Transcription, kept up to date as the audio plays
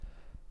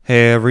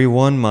Hey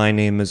everyone, my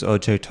name is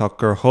Ajay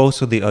Thakkar,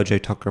 host of the Ajay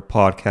Thakkar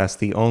podcast,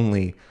 the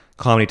only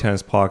comedy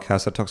tennis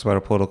podcast that talks about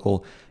our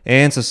political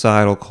and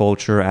societal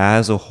culture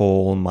as a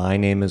whole. My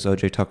name is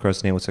Ajay Thakkar,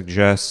 as the name would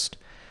suggest.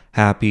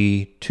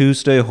 Happy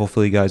Tuesday.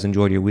 Hopefully you guys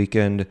enjoyed your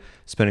weekend,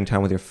 spending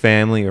time with your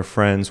family, your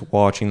friends,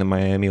 watching the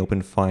Miami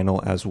Open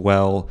final as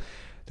well.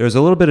 There's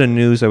a little bit of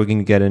news that we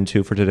can get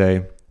into for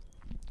today.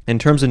 In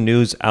terms of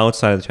news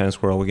outside of the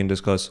tennis world, we can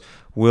discuss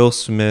Will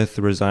Smith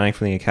resigning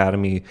from the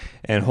Academy,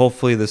 and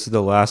hopefully this is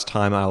the last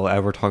time I'll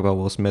ever talk about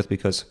Will Smith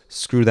because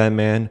screw that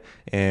man,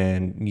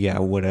 and yeah,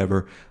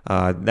 whatever.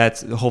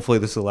 Hopefully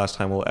this is the last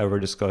time we'll ever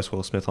discuss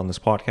Will Smith on this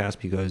podcast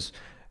because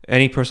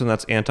any person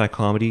that's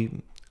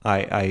anti-comedy,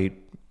 I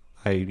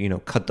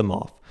cut them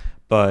off.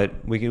 But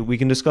we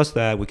can discuss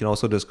that. We can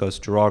also discuss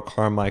Jerrod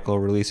Carmichael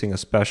releasing a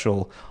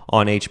special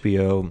on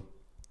HBO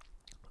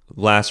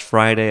last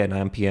Friday at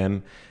 9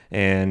 p.m.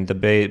 And the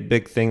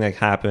big thing that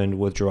happened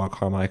with Jerrod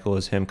Carmichael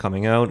is him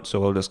coming out, so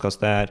we'll discuss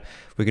that.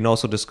 We can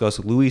also discuss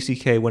Louis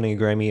C.K. winning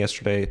a Grammy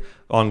yesterday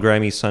on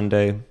Grammy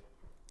Sunday,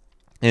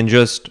 and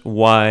just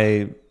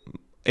why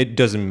it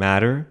doesn't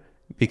matter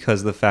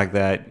because the fact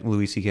that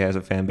Louis C.K. has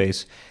a fan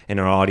base and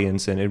an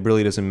audience, and it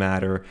really doesn't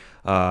matter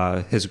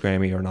his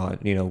Grammy or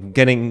not. You know,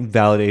 getting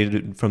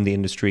validated from the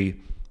industry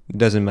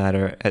doesn't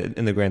matter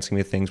in the grand scheme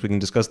of things. We can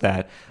discuss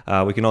that.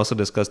 We can also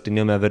discuss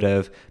Daniil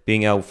Medvedev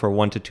being out for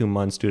 1 to 2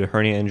 months due to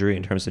hernia injury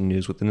in terms of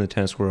news within the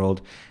tennis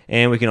world.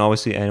 And we can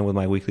obviously end with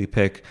my weekly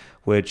pick,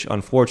 which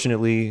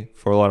unfortunately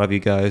for a lot of you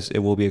guys, it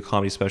will be a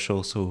comedy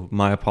special. So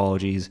my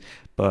apologies.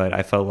 But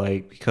I felt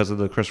like because of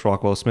the Chris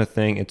Rock Will Smith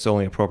thing, it's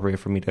only appropriate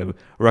for me to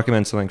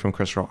recommend something from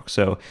Chris Rock.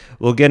 So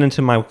we'll get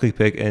into my weekly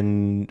pick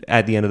and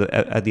at the end of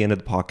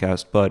the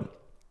podcast. But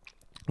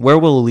where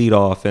we'll lead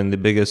off, and the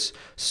biggest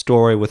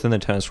story within the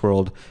tennis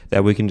world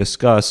that we can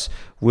discuss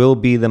will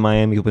be the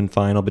Miami Open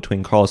final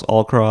between Carlos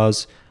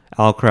Alcaraz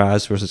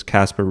versus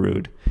Caper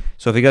Ruud.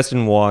 So if you guys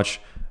didn't watch,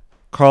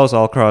 Carlos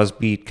Alcaraz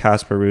beat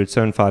Caper Ruud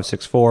 7-5,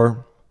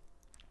 6-4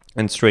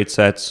 in straight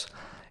sets.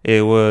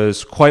 It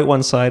was quite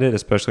one-sided,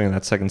 especially in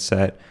that second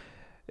set.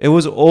 It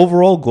was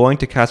overall going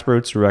to Caper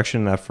Ruud's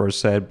direction in that first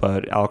set,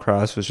 but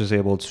Alcaraz was just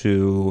able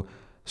to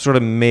sort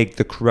of make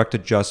the correct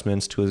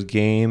adjustments to his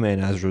game,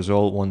 and as a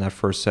result won that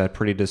first set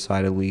pretty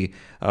decidedly,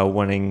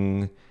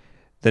 winning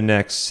the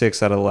next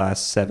 6 out of the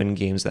last 7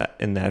 games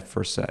in that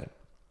first set.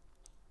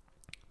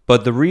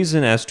 But the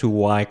reason as to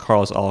why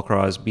Carlos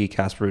Alcaraz beat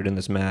Caper Ruud in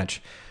this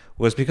match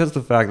was because of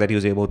the fact that he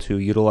was able to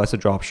utilize the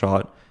drop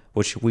shot,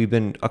 which we've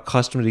been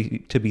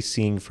accustomed to be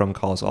seeing from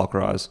Carlos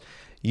Alcaraz,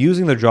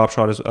 using the drop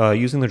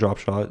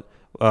shot,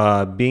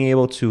 being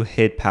able to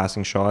hit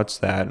passing shots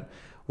that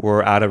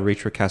were out of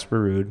reach for Caper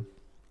Ruud,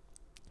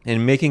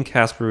 and making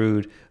Caper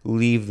Ruud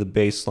leave the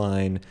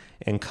baseline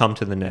and come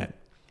to the net.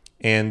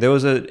 And there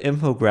was an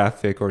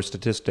infographic or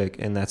statistic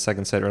in that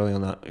second set,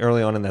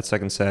 early on in that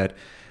second set,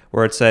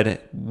 where it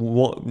said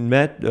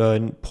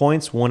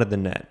points won at the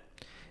net.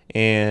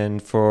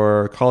 And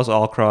for Carlos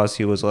Alcaraz,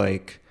 he was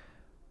like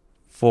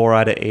 4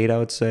 out of 8, I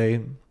would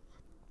say.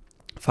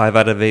 5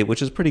 out of 8,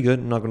 which is pretty good.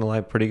 I'm not going to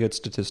lie, pretty good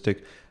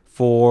statistic.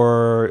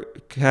 For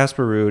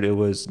Caper Ruud, it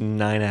was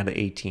 9 out of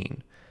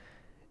 18.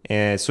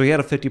 And so he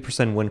had a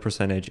 50% win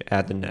percentage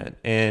at the net.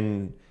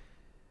 And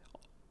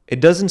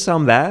it doesn't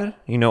sound bad.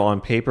 You know,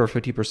 on paper,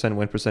 50%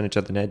 win percentage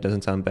at the net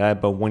doesn't sound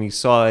bad. But when you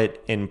saw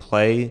it in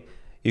play,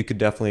 you could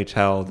definitely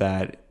tell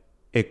that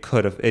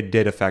it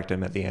did affect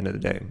him at the end of the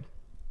day.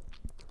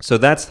 So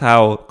that's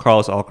how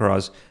Carlos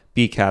Alcaraz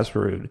beat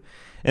Caper Ruud.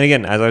 And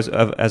again, as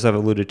I've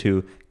alluded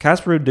to,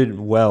 Caper Ruud did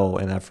well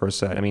in that first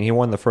set. I mean, he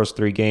won the first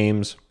 3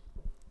 games.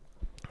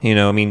 You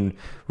know, I mean,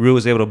 Ruud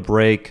was able to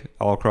break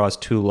Alcaraz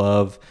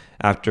 2-love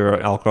after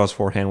Alcaraz's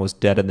forehand was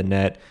dead in the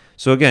net.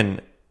 So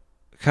again,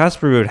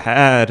 Caper Ruud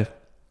had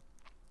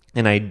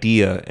an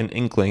idea, an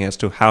inkling as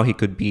to how he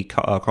could beat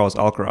Carlos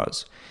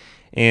Alcaraz.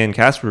 And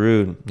Caper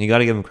Ruud, you got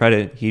to give him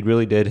credit. He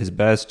really did his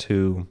best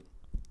to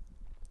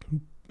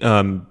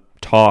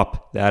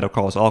top that of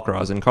Carlos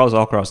Alcaraz. And Carlos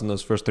Alcaraz in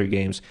those first 3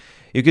 games,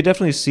 you could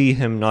definitely see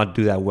him not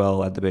do that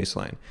well at the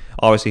baseline.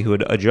 Obviously, he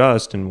would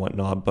adjust and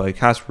whatnot, but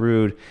Caper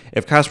Ruud,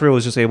 if Caper Ruud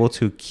was just able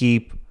to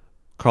keep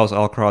Carlos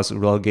Alcaraz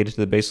relegated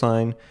to the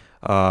baseline,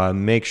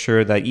 make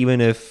sure that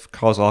even if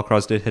Carlos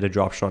Alcaraz did hit a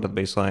drop shot at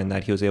the baseline,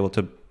 that he was able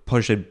to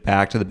push it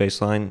back to the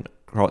baseline,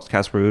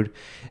 Caper Ruud.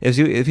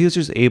 If he was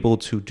just able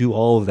to do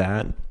all of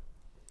that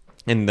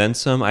and then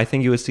some, I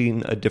think you would see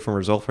a different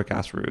result for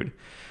Caper Ruud.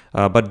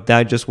 But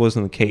that just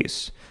wasn't the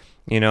case.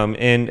 You know,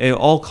 and it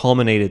all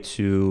culminated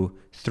to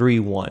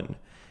 3-1.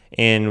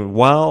 And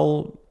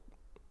while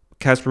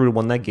Caper Ruud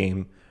won that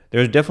game,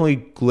 there's definitely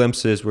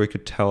glimpses where you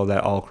could tell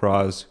that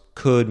Alcaraz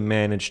could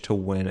manage to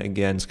win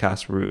against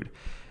Caper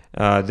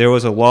Ruud. There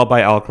was a lob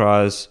by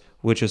Alcaraz,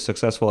 which is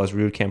successful as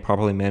Ruud can't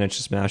properly manage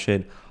to smash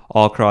it.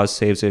 Alcaraz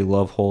saves a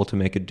love hole to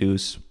make a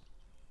deuce.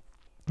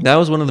 That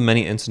was one of the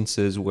many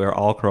instances where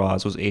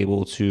Alcaraz was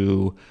able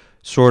to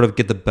sort of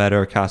get the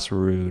better of Caper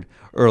Ruud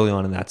early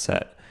on in that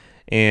set.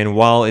 And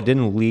while it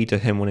didn't lead to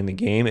him winning the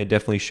game, it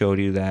definitely showed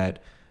you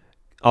that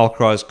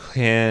Alcaraz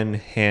can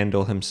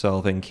handle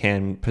himself and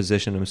can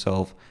position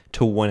himself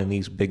to win in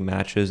these big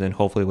matches, and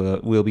hopefully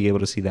we'll be able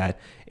to see that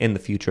in the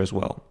future as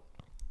well.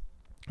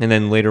 And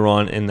then later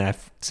on in that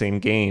same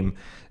game,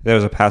 there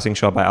was a passing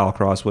shot by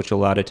Alcaraz, which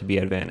allowed it to be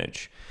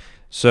advantage.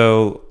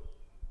 So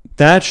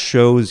that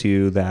shows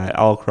you that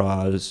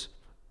Alcaraz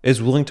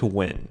is willing to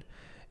win.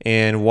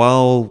 And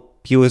while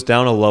he was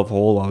down a love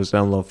hole, while he was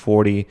down love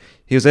 40,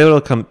 he was able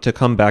to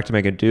come back to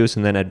make a deuce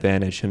and then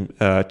advantage him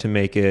to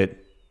make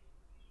it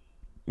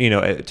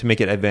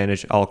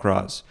advantage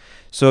Alcaraz.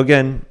 So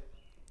again,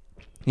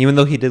 even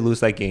though he did lose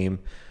that game,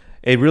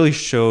 it really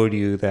showed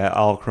you that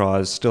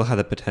Alcaraz still had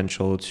the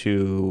potential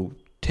to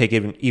take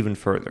it even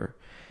further.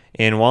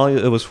 And while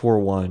it was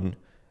 4-1,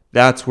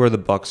 that's where the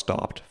buck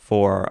stopped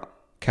for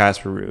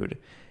Caper Ruud.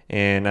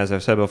 And as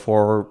I've said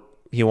before,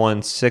 he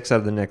won 6 out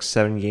of the next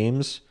 7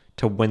 games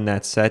to win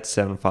that set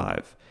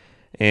 7-5.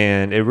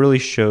 And it really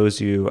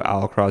shows you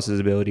Alcaraz's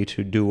ability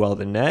to do well at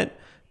the net,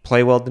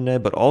 play well at the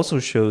net, but also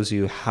shows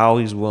you how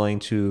he's willing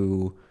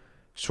to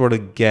sort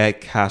of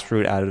get Caper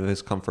Ruud out of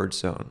his comfort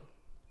zone.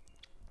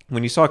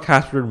 When you saw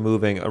Caper Ruud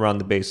moving around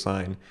the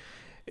baseline,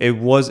 it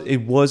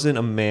wasn't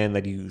a man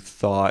that you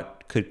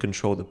thought could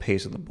control the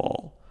pace of the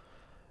ball.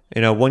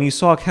 When you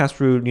saw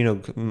Caper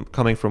Ruud,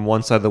 coming from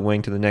one side of the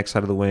wing to the next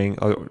side of the wing,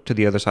 or to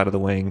the other side of the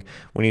wing,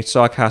 when you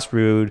saw Caper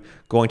Ruud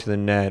going to the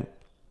net,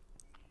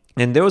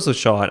 and there was a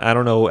shot, I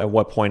don't know at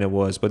what point it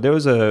was, but there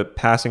was a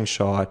passing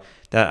shot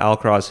that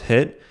Alcaraz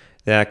hit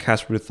that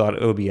Caper Ruud thought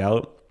it would be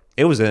out.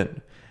 It was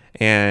in.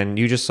 And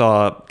you just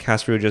saw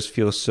Caper Ruud just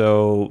feel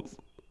so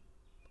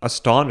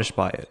astonished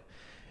by it.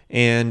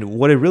 And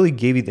what it really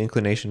gave you the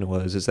inclination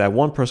is that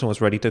one person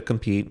was ready to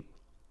compete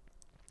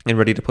and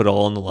ready to put it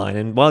all on the line.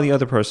 And while the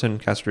other person,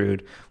 Caper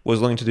Ruud, was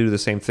willing to do the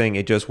same thing,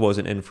 it just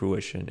wasn't in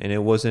fruition. And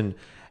it wasn't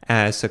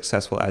as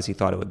successful as he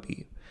thought it would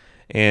be.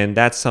 And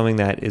that's something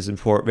that is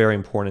very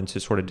important to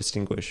sort of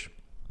distinguish.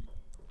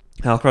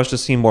 Alcaraz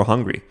just seemed more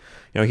hungry.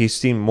 He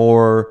seemed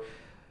more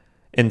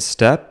in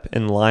step,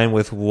 in line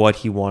with what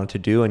he wanted to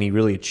do, and he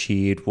really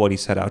achieved what he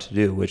set out to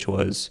do, which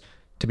was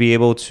to be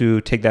able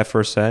to take that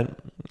first set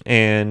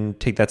and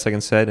take that second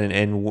set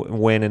and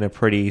win in a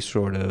pretty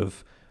sort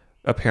of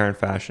apparent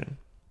fashion.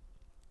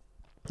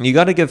 You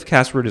got to give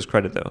Caper Ruud his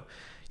credit, though.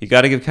 You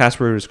got to give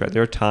Caper Ruud his credit.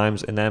 There are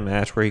times in that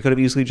match where he could have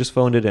easily just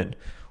phoned it in,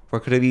 or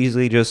could have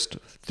easily just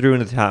threw in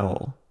the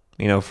towel,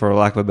 for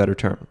lack of a better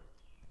term.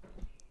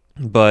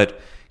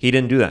 But he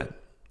didn't do that.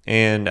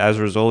 And as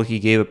a result, he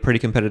gave a pretty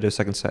competitive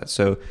second set.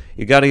 So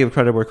you got to give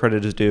credit where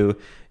credit is due.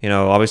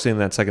 Obviously in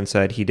that second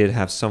set, he did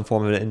have some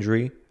form of an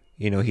injury.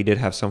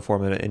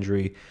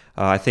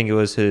 I think it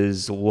was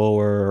his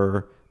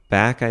lower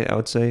back, I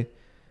would say.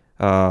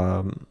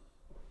 I'm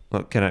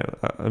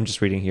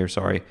just reading here,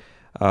 sorry.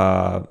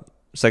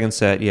 Second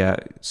set, yeah.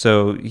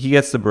 So he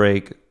gets the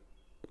break,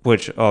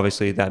 which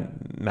obviously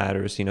that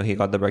matters. He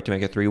got the break to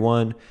make it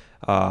 3-1.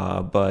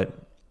 But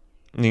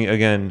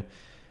again,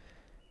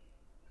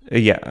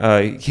 he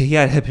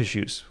had hip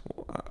issues.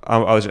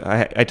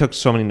 I took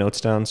so many notes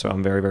down, so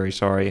I'm very, very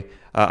sorry.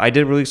 I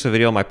did release a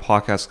video on my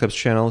podcast clips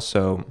channel,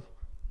 so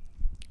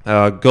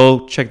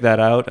go check that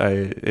out.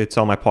 It's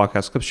on my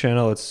podcast clips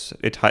channel. It's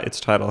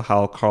titled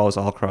 "How Carlos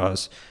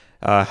Alcaraz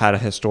Had a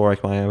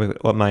Historic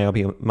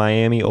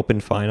Miami Open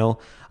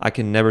Final." I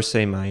can never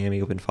say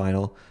Miami Open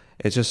Final.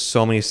 It's just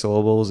so many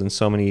syllables and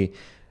so many.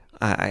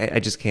 I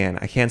just can't.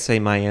 I can't say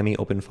Miami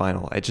Open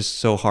Final. It's just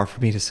so hard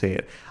for me to say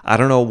it. I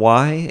don't know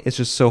why. It's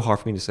just so hard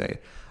for me to say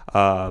it.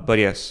 But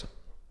yes,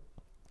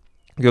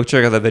 go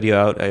check out that video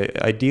out.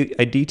 I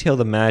detail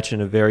the match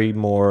in a very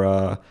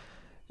more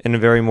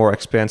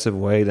expansive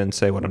way than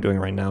say what I'm doing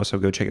right now. So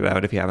go check it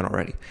out if you haven't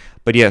already.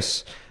 But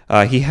yes,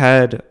 he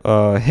had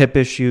hip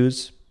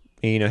issues.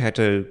 He had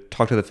to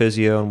talk to the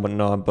physio and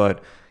whatnot,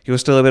 but he was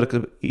still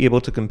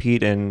able to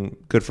compete, and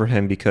good for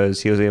him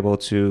because he was able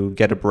to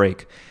get a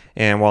break.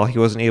 And while he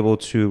wasn't able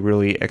to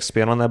really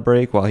expand on that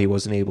break, while he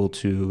wasn't able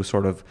to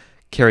sort of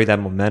carry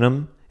that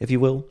momentum, if you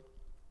will,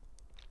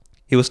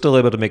 he was still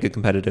able to make it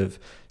competitive.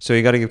 So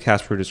you got to give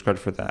Caper Ruud his credit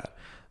for that.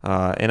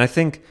 And I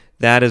think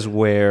that is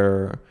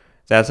where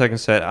that second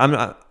set,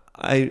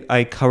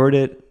 I covered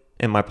it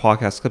in my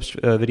podcast clips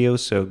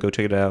videos, so go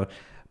check it out.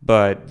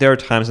 But there are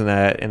times in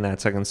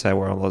that second set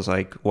where I was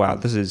like, wow,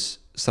 this is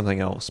something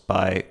else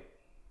by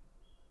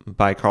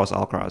Carlos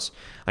Alcaraz.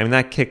 I mean,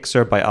 that kick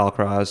served by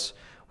Alcaraz,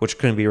 which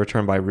couldn't be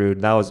returned by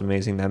Ruud, that was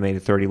amazing. That made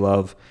it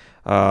 30-love.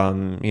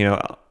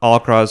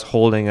 Alcaraz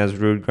holding as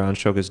Ruud ground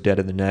stroke is dead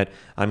in the net.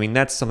 I mean,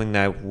 that's something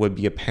that would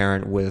be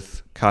apparent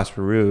with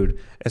Caper Ruud,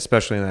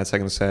 especially in that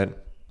second set,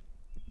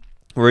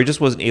 where he just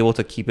wasn't able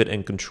to keep it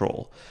in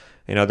control.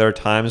 There are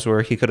times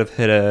where he could have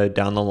hit a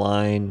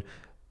down-the-line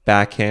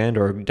backhand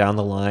or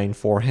down-the-line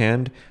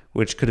forehand,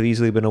 which could have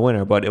easily been a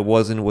winner, but it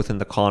wasn't within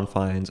the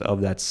confines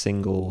of that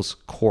singles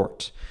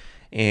court.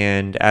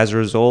 And as a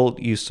result,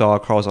 you saw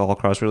Carlos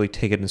Alcaraz really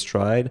take it in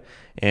stride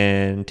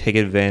and take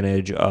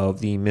advantage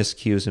of the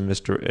miscues and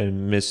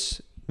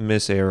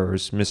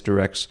miserrors,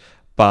 misdirects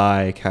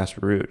by Caper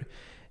Ruud.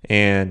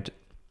 And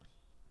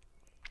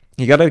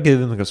you got to give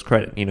him his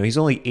credit. He's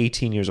only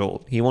 18 years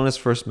old. He won his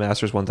first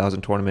Masters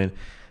 1000 tournament.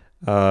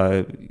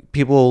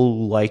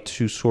 People like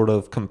to sort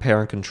of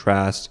compare and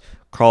contrast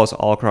Carlos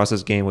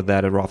Alcaraz's game with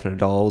that of Rafa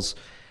Nadal's.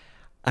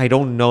 I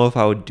don't know if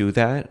I would do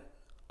that.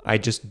 I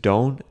just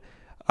don't.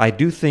 I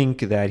do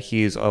think that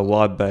he's a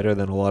lot better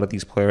than a lot of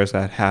these players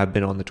that have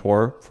been on the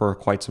tour for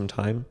quite some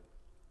time,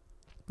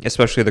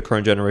 especially the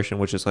current generation,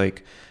 which is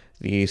like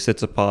the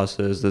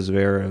Tsitsipas's, the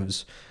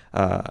Zverevs.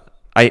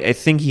 I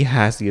think he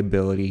has the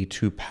ability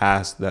to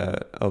pass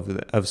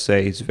of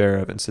say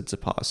Zverev and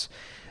Tsitsipas,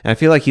 and I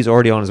feel like he's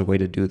already on his way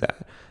to do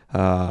that.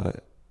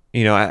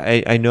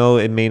 I know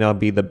it may not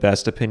be the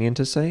best opinion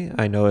to say.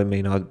 I know it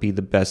may not be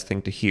the best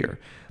thing to hear,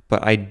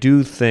 but I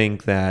do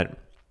think that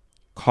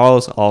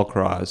Carlos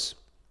Alcaraz,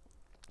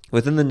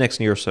 within the next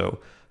year or so,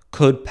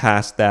 could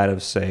pass that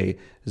of, say,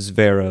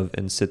 Zverev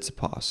and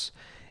Tsitsipas.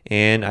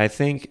 And I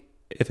think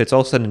if it's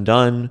all said and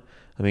done,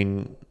 I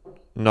mean,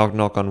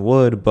 knock on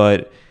wood,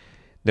 but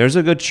there's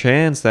a good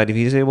chance that if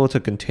he's able to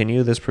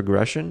continue this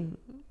progression,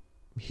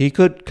 he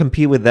could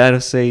compete with that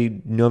of,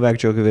 say, Novak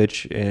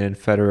Djokovic and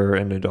Federer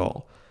and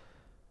Nadal.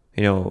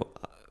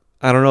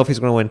 I don't know if he's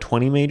going to win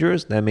 20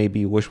 majors. That may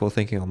be wishful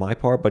thinking on my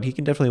part, but he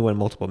can definitely win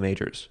multiple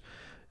majors.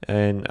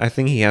 And I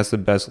think he has the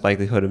best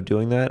likelihood of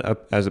doing that,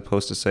 as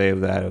opposed to, say, of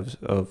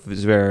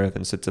Zverev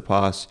and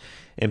Tsitsipas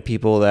and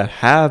people that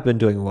have been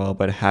doing well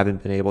but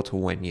haven't been able to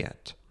win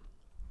yet.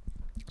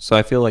 So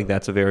I feel like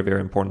that's a very, very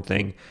important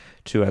thing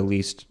to at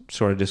least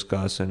sort of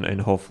discuss,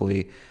 and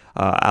hopefully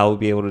I'll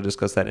be able to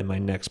discuss that in my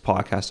next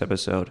podcast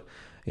episode.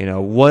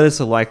 What is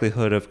the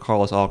likelihood of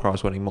Carlos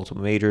Alcaraz winning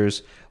multiple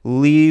majors?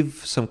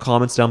 Leave some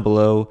comments down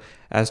below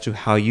as to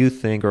how you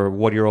think or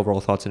what your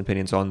overall thoughts and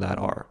opinions on that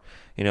are.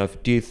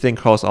 Do you think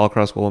Carlos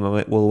Alcaraz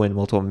will win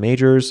multiple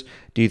majors?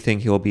 Do you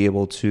think he'll be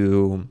able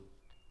to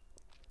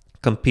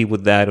compete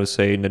with that of,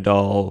 say,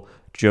 Nadal,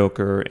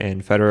 Joker,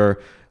 and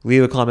Federer?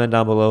 Leave a comment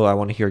down below. I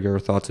want to hear your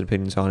thoughts and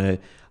opinions on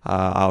it.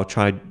 I'll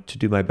try to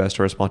do my best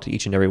to respond to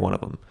each and every one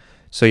of them.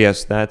 So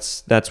yes,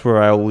 that's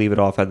where I'll leave it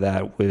off at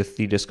that with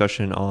the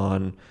discussion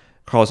on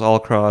Carlos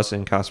Alcaraz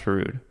and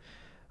Caper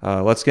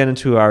Ruud. Let's get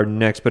into our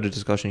next bit of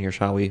discussion here,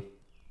 shall we?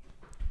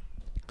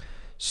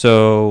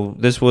 So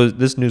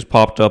this news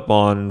popped up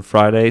on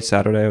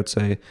Saturday, I would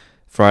say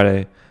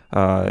Friday.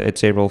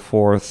 It's April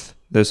 4th.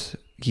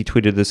 He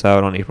tweeted this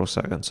out on April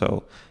 2nd,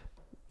 so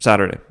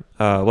Saturday.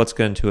 Let's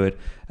get into it.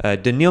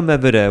 Daniil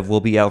Medvedev will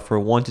be out for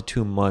 1 to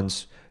 2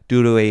 months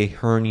due to a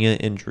hernia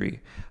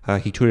injury.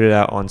 He tweeted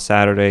out on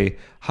Saturday,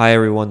 "Hi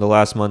everyone, the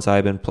last months I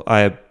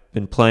have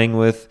been playing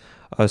with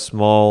a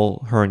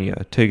small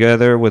hernia.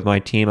 Together with my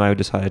team, I have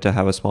decided to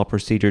have a small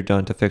procedure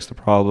done to fix the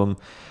problem.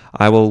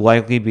 I will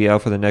likely be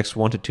out for the next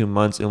 1 to 2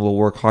 months and will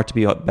work hard to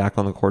be back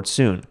on the court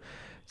soon.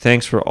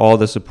 Thanks for all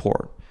the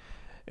support."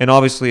 And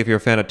obviously, if you're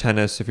a fan of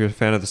tennis, if you're a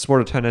fan of the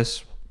sport of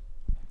tennis,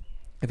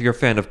 if you're a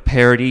fan of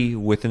parity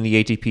within the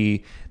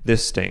ATP,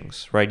 this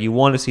stings, right? You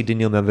want to see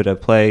Daniil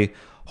Medvedev play.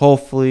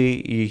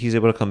 Hopefully, he's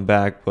able to come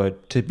back,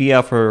 but to be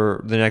out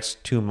for the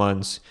next 2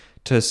 months,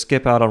 to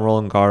skip out on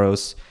Roland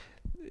Garros,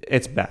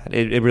 it's bad.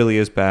 It really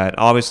is bad.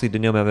 Obviously,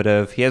 Daniil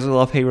Medvedev, he has a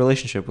love-hate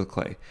relationship with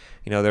clay.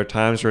 There are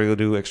times where he'll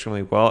do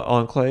extremely well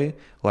on clay.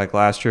 Like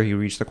last year, he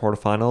reached the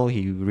quarterfinal.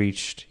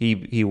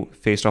 He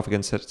faced off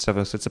against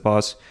Stefanos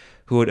Tsitsipas,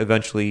 who would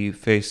eventually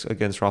face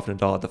against Rafa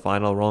Nadal at the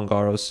final, Roland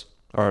Garros,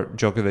 or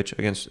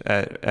Djokovic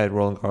at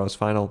Roland Garros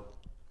final.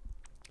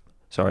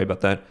 Sorry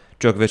about that.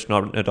 Djokovic,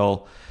 not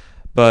Nadal.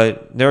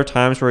 But there are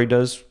times where he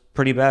does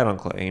pretty bad on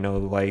clay,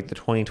 like the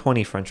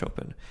 2020 French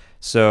Open.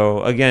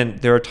 So again,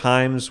 there are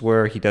times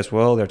where he does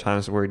well, there are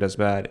times where he does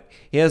bad.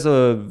 He has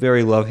a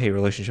very love-hate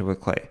relationship with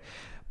clay.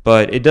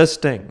 But it does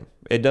sting.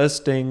 It does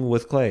sting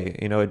with clay.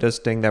 It does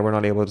sting that we're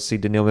not able to see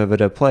Daniil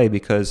Medvedev play,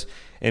 because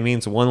it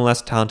means one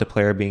less talented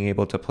player being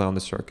able to play on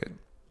the circuit.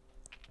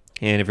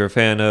 And if you're a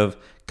fan of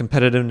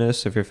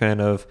competitiveness, if you're a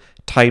fan of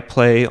tight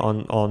play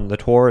on the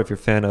tour, if you're a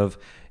fan of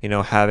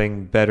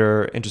having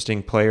better,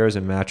 interesting players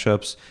and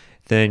matchups,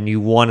 then you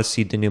want to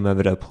see Daniil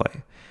Medvedev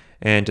play.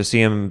 And to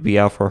see him be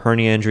out for a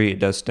hernia injury, it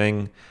does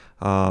sting,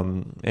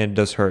 and it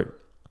does hurt.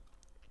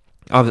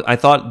 I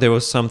thought there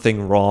was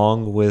something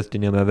wrong with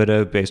Daniil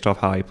Medvedev based off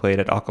how he played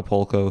at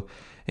Acapulco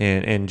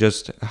and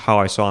just how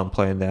I saw him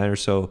play in there.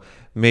 So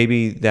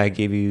maybe that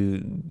gave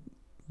you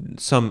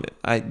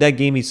that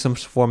gave me some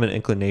form of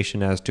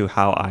inclination as to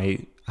how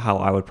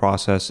I would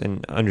process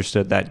and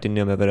understood that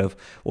Daniil Medvedev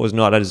was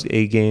not at his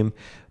A game.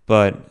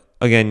 But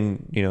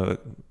again,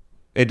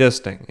 it does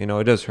sting.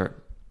 It does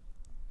hurt.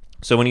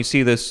 So when you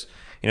see this,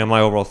 my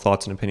overall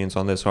thoughts and opinions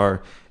on this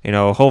are,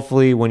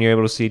 hopefully when you're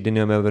able to see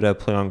Daniil Medvedev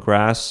play on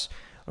grass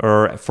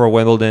or for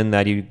Wimbledon,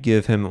 that you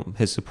give him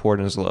his support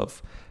and his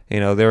love.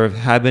 There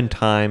have been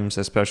times,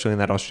 especially in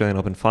that Australian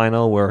Open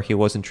final, where he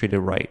wasn't treated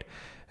right.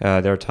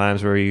 There are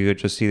times where you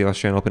just see the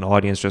Australian Open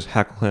audience just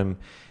heckle him,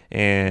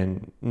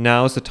 and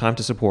now is the time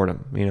to support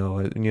him.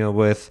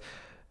 With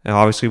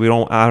obviously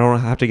I don't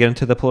have to get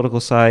into the political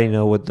side,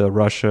 with the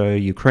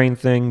Russia-Ukraine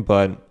thing,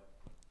 but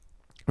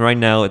right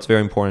now it's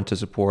very important to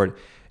support,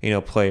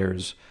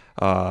 players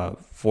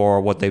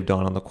for what they've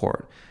done on the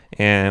court.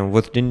 And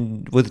with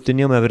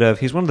Daniil Medvedev,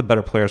 he's one of the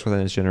better players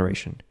within his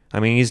generation. I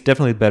mean, he's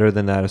definitely better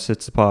than that of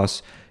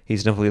Tsitsipas.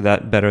 He's definitely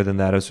better than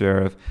that of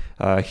Zverev.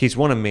 He's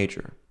won a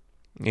major.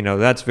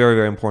 That's very,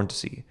 very important to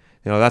see.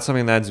 That's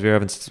something that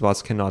Zverev and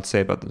Tsitsipas cannot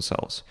say about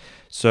themselves.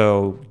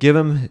 So give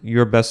him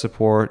your best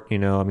support.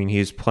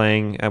 He's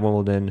playing at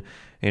Wimbledon.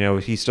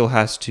 He still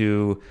has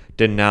to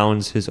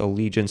denounce his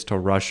allegiance to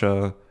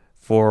Russia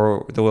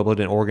for the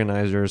Wimbledon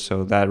organizers,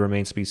 so that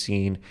remains to be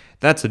seen.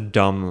 That's a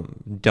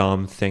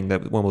dumb thing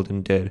that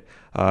Wimbledon did.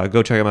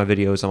 Go check out my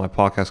videos on my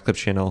podcast clip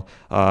channel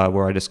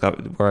where I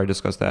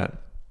discuss that.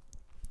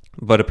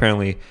 But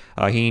apparently,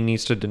 he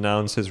needs to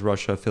denounce his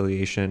Russia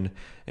affiliation,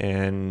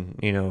 and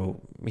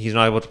he's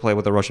not able to play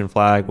with the Russian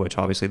flag, which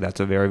obviously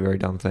that's a very, very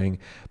dumb thing.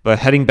 But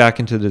heading back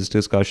into this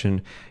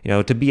discussion,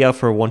 to be out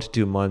for 1 to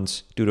 2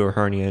 months due to a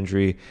hernia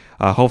injury,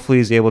 hopefully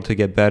he's able to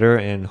get better,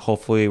 and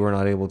hopefully we're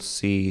not able to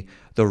see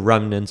the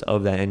remnants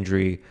of that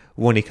injury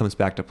when he comes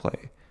back to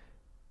play,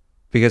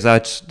 because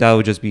that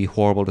would just be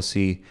horrible to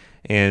see.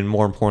 And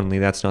more importantly,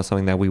 that's not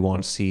something that we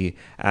want to see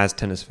as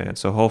tennis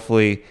fans. So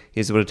hopefully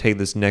he's able to take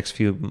these next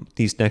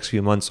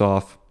few months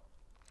off,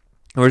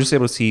 and we're just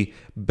able to see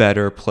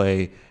better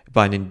play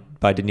by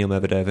Daniil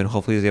Medvedev, and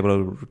hopefully he's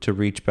able to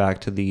reach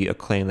back to the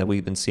acclaim that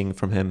we've been seeing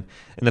from him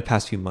in the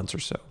past few months or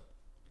so.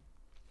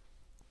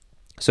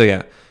 So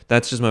yeah,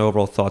 that's just my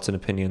overall thoughts and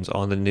opinions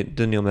on the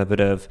Daniil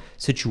Medvedev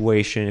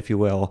situation, if you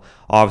will.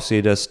 Obviously,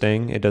 it does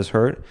sting. It does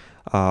hurt.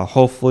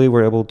 Hopefully,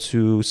 we're able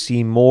to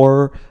see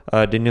more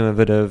Daniil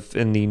Medvedev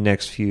in the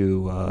next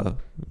few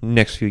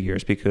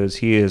years, because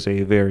he is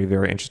a very,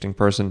 very interesting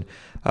person,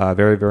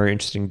 very, very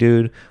interesting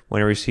dude.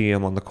 Whenever you see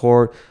him on the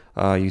court,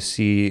 you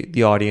see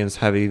the audience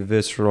have a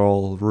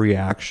visceral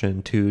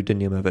reaction to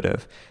Daniil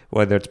Medvedev.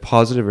 Whether it's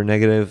positive or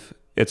negative,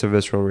 it's a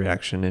visceral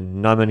reaction,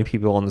 and not many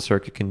people on the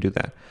circuit can do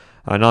that.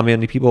 Not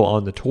many people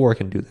on the tour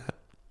can do that.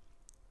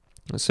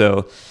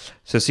 So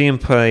see him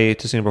play,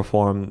 to see him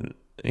perform,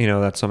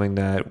 that's something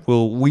that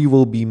we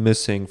will be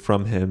missing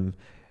from him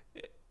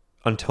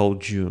until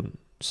June.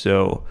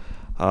 So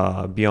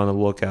be on the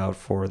lookout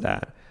for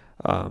that.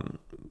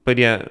 But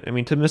yeah,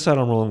 to miss out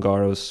on Roland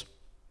Garros,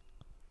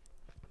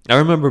 I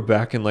remember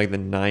back in like the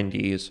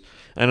 90s.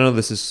 I know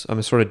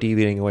I'm sort of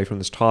deviating away from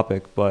this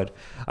topic, but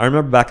I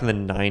remember back in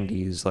the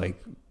 90s,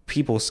 like,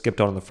 people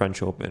skipped out on the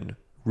French Open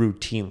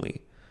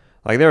routinely.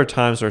 Like, there were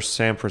times where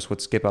Sampras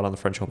would skip out on the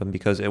French Open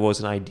because it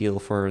wasn't ideal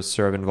for his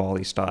serve and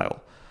volley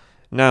style.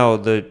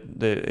 Now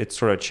it's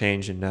sort of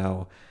changed, and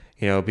now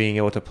being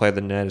able to play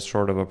the net is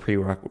sort of a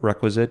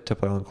prerequisite to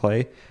play on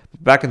clay.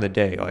 But back in the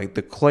day, like,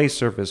 the clay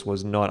surface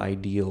was not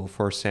ideal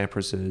for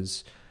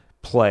Sampras's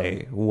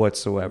play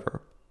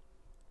whatsoever.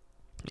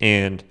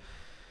 And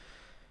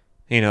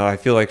I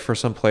feel like for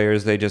some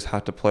players, they just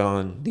have to play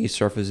on these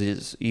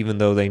surfaces even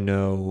though they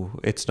know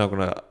it's not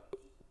going to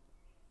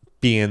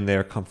be in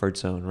their comfort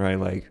zone, right?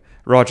 Like,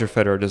 Roger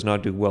Federer does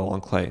not do well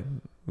on clay.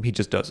 He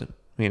just doesn't.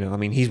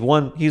 He's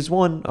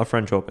won a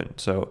French Open,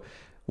 so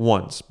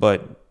once,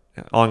 but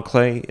on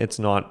clay, it's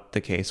not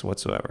the case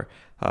whatsoever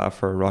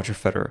for Roger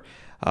Federer.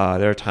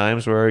 There are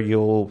times where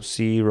you'll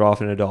see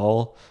Rafa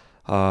Nadal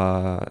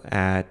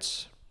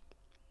at...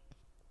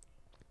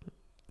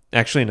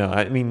 Actually, no.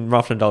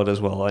 Rafa Nadal does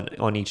well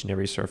on each and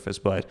every surface,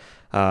 but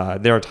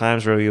there are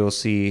times where you'll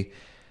see,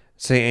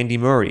 say, Andy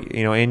Murray.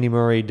 Andy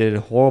Murray did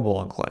horrible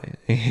on clay.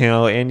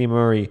 Andy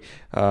Murray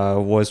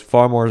was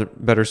far more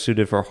better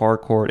suited for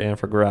hard court and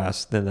for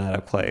grass than that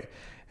of clay.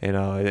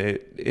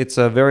 It's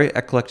a very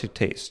eclectic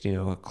taste.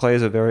 Clay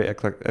is a very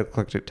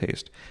eclectic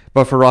taste.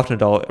 But for Rafa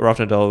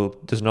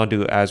Nadal does not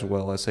do as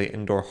well as, say,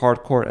 indoor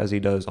hard court as he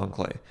does on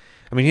clay.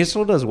 He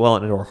still does well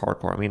in indoor hard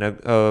court.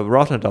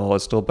 Rafa Nadal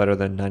is still better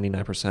than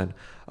 99%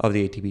 of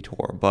the ATP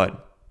Tour,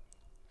 but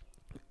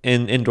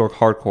in indoor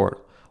hard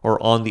court,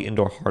 or on the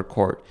indoor hard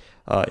court,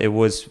 it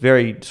was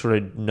very sort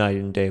of night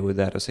and day with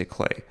that of, say,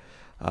 clay.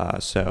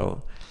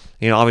 So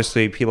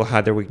obviously people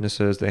had their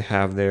weaknesses, they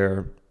have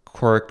their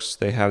quirks,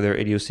 they have their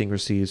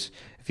idiosyncrasies,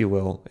 if you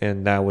will,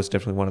 and that was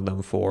definitely one of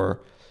them for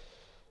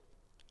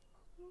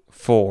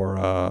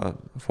Sampras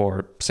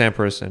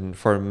and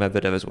for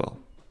Medvedev as well.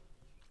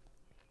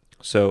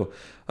 So,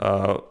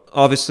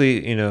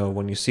 obviously,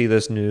 when you see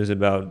this news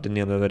about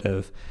Daniil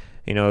Medvedev,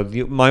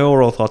 my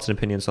overall thoughts and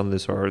opinions on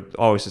this are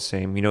always the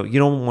same. You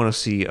don't want to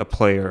see a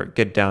player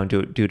get down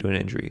due to an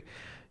injury.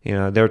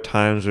 There are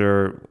times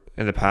where,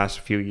 in the past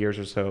few years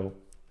or so,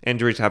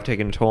 injuries have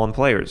taken a toll on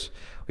players.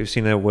 We've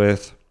seen that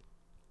with,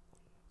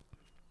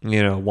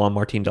 Juan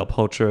Martín del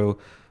Potro.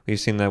 We've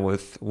seen that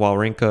with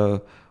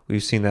Wawrinka.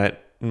 We've seen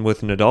that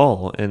with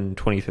Nadal in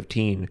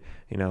 2015,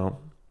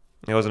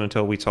 It wasn't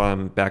until we saw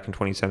him back in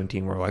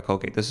 2017 where we're like,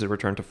 okay, this is a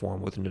return to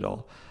form with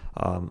Nadal.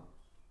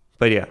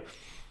 But yeah,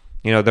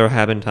 there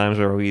have been times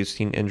where we've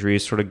seen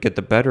injuries sort of get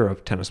the better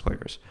of tennis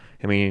players.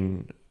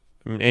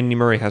 Andy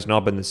Murray has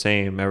not been the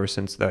same ever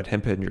since that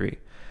hip injury.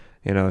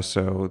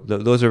 So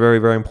those are very,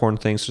 very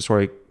important things to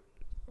sort of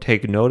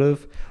take note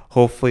of.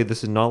 Hopefully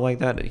this is not like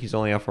that. He's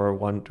only out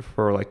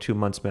for like 2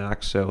 months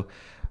max. So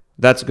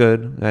that's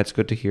good. That's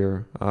good to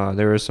hear.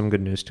 There is some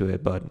good news to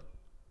it, but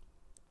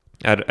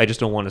I just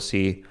don't want to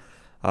see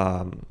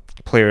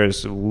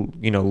players,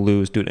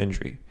 lose due to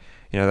injury.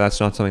 That's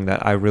not something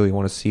that I really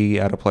want to see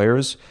out of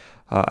players.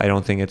 I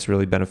don't think it's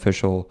really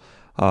beneficial.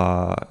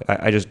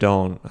 I just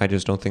don't. I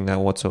just don't think that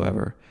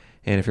whatsoever.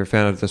 And if you're a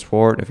fan of the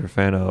sport, if you're a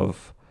fan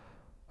of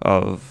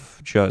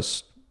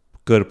just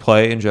good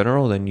play in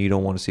general, then you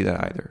don't want to see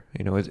that either.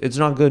 It's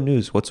not good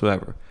news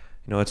whatsoever.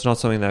 It's not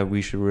something that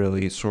we should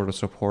really sort of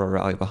support or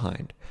rally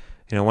behind.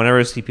 Whenever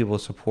I see people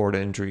support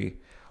injury,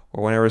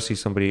 or whenever I see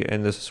somebody,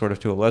 and this is sort of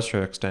to a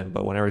lesser extent,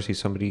 but whenever I see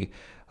somebody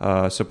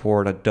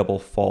support a double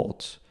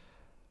fault,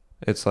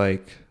 it's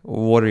like,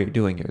 what are you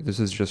doing here? This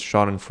is just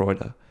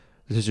Schadenfreude.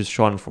 This is just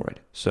Schadenfreude.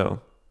 So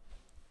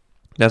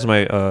that's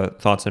my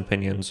thoughts and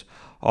opinions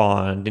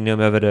on Daniil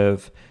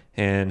Medvedev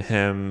and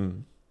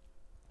him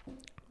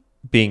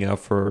being out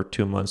for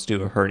 2 months due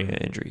to a hernia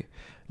injury.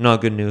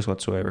 Not good news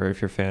whatsoever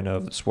if you're a fan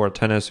of the sport of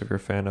tennis, if you're a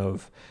fan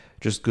of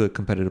just good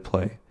competitive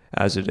play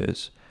as it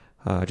is.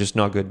 Just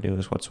not good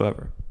news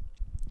whatsoever.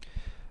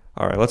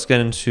 All right, let's get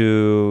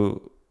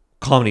into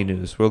comedy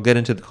news. We'll get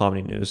into the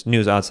comedy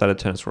news outside of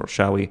tennis world,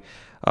 shall we?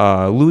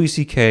 Louis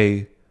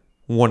C.K.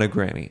 won a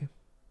Grammy.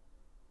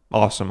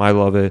 Awesome, I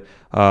love it.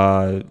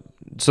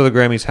 So the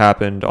Grammys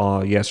happened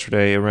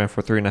yesterday. It ran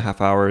for 3.5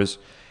 hours.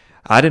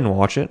 I didn't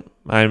watch it.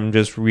 I'm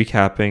just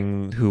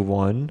recapping who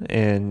won,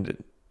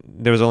 and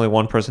there was only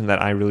one person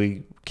that I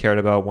really cared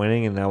about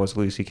winning, and that was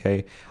Louis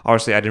C.K.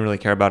 Obviously, I didn't really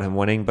care about him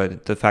winning,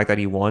 but the fact that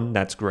he won,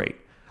 that's great.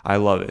 I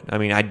love it. I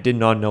mean, I did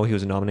not know he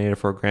was nominated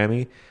for a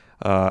Grammy.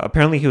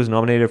 Apparently, he was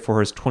nominated for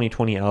his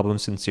 2020 album,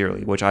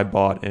 Sincerely, which I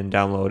bought and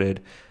downloaded.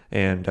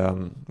 And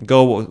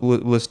go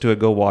listen to it.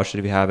 Go watch it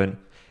if you haven't.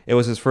 It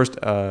was his first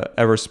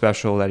ever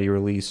special that he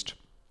released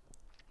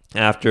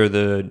after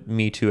the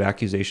Me Too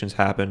accusations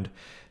happened.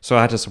 So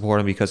I had to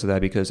support him because of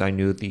that, because I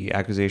knew the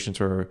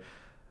accusations were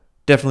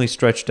definitely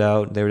stretched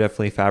out. They were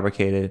definitely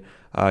fabricated.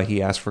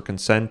 He asked for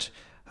consent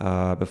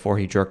before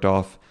he jerked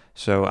off.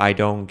 So I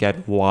don't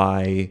get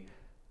why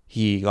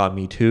he got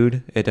Me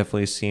Too'd. It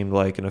definitely seemed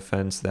like an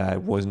offense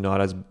that was not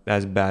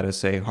as bad as,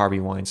 say, Harvey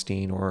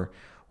Weinstein or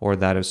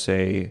that of,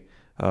 say,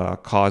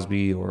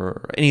 Cosby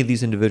or any of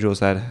these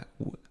individuals that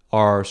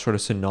are sort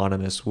of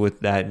synonymous with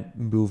that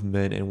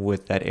movement and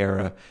with that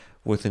era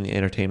within the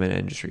entertainment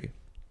industry.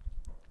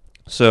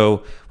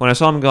 So when I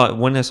saw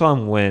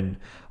him win,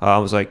 I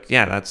was like,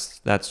 yeah,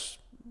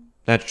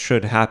 that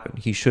should happen.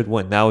 He should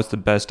win. That was the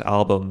best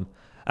album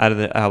out of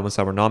the albums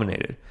that were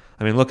nominated.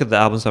 I mean, look at the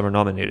albums that were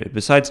nominated.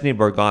 Besides Nate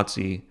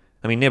Bargatze,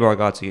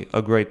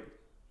 a great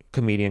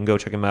comedian. Go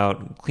check him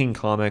out. Clean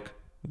comic.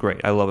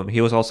 Great. I love him.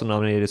 He was also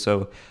nominated.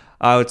 So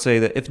I would say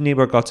that if Nate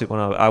Bargatze won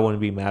out, I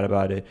wouldn't be mad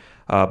about it.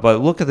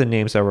 But look at the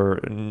names that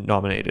were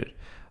nominated.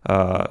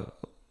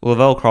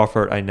 Lavelle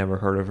Crawford, I never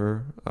heard of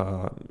her.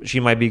 She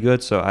might be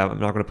good, so I'm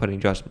not going to put any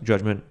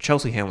judgment.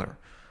 Chelsea Handler.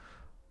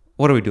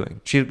 What are we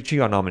doing? She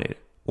got nominated.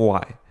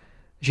 Why?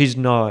 She's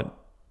not...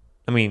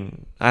 I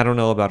mean, I don't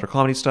know about her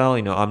comedy style.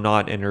 I'm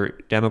not in her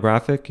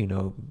demographic,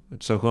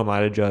 so who am I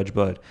to judge?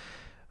 But,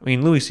 I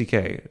mean, Louis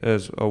C.K.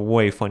 is a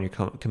way funnier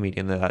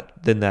comedian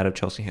than that of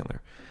Chelsea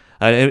Handler.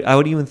 I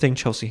would even think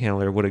Chelsea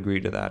Handler would agree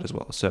to that as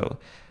well. So,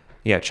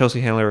 yeah,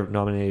 Chelsea Handler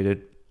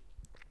nominated.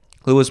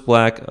 Lewis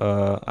Black,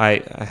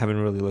 I haven't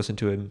really listened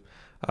to him,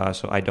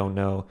 so I don't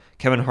know.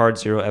 Kevin Hart,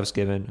 Zero F's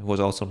Given, was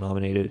also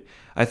nominated.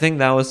 I think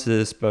that was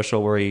his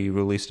special where he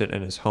released it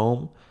in his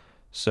home.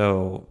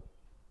 So,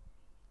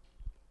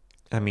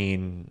 I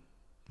mean,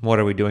 what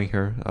are we doing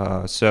here?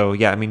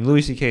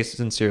 Louis C.K.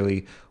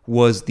 Sincerely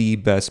was the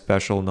best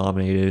special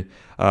nominated.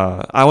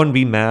 I wouldn't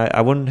be mad.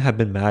 I wouldn't have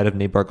been mad if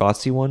Nate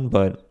Bargatze won,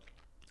 but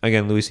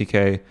again, Louis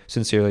C.K.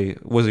 Sincerely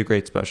was a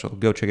great special.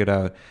 Go check it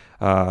out.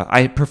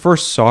 I prefer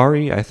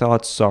Sorry. I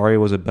thought Sorry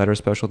was a better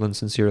special than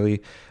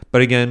Sincerely.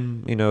 But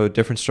again,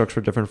 different strokes for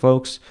different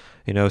folks.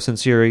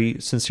 Sincerely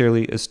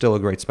is still a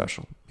great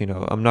special.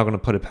 I'm not going to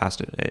put it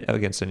past it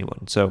against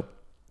anyone. So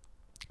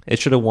it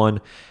should have won.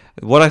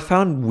 What I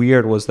found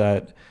weird was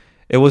that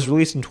it was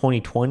released in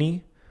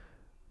 2020,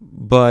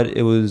 but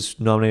it was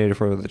nominated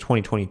for the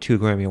 2022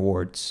 Grammy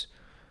Awards,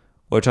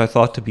 which I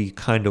thought to be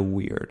kind of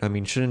weird. I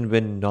mean, shouldn't have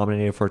been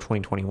nominated for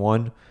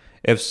 2021.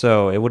 If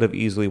so, it would have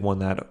easily won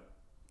that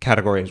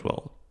category as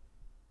well.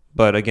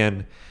 But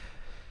again,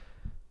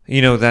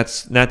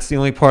 that's the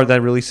only part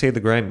that really saved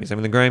the Grammys. I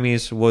mean, the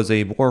Grammys was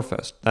a bore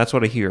fest. That's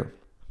what I hear.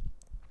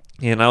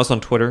 And I was on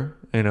Twitter,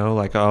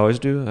 like I always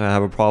do. I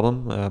have a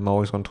problem. I'm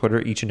always on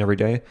Twitter each and every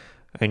day.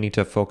 I need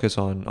to focus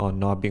on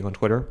not being on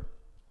Twitter.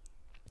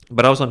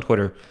 But I was on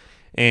Twitter,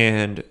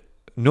 and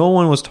no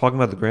one was talking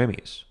about the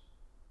Grammys.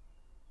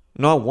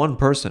 Not one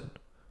person.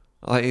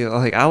 Like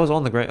I was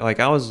on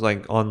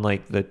on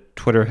the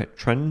Twitter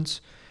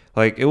trends.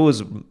 Like it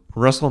was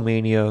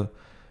WrestleMania,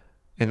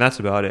 and that's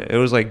about it. It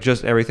was like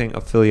just everything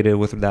affiliated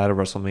with that of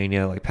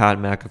WrestleMania, like Pat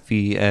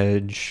McAfee,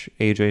 Edge,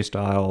 AJ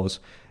Styles.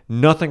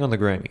 Nothing on the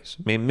Grammys.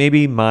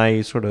 Maybe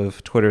my sort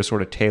of Twitter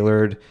sort of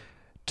tailored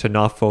to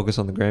not focus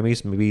on the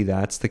Grammys. Maybe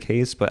that's the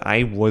case, but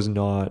I was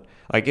not,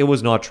 like, it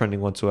was not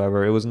trending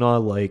whatsoever. It was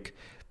not like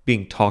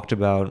being talked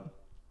about.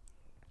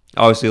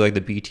 Obviously, like,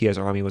 the BTS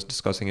army was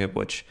discussing it,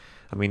 which,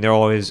 I mean, they're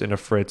always in a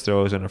fritz, they're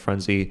always in a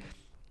frenzy.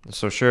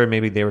 So sure,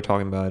 maybe they were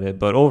talking about it,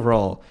 but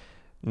overall,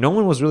 no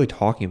one was really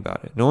talking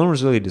about it. No one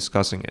was really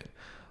discussing it.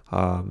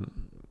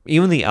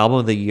 Even the album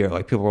of the year,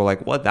 like, people were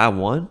like, "What, that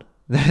one?"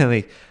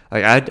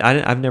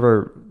 I've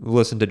never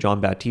listened to John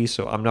Baptiste,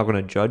 so I'm not going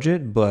to judge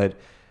it. But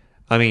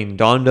I mean,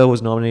 Donda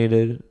was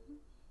nominated.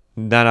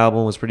 That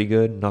album was pretty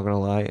good. Not going to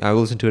lie. I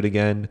listened to it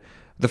again.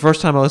 The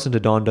first time I listened to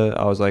Donda,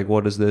 I was like,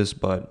 "What is this?"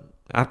 But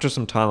after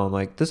some time, I'm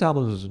like, "This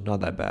album is not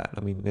that bad."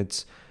 I mean,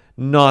 it's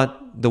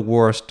not the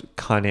worst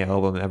Kanye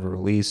album ever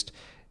released.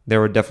 There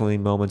were definitely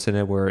moments in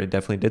it where it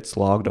definitely did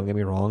slog, don't get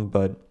me wrong,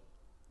 but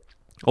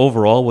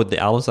overall, with the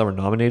albums that were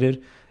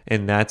nominated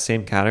in that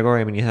same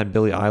category, I mean, you had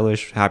Billie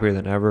Eilish, Happier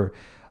Than Ever.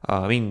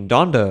 I mean,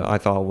 Donda, I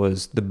thought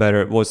was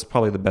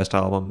probably the best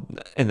album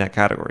in that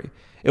category.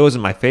 It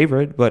wasn't my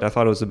favorite, but I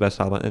thought it was the best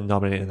album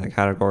nominated in that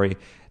category.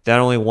 Donda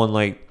only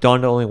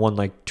won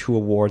like 2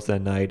 awards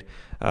that night.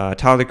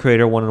 Tyler, the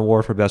Creator, won an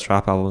award for Best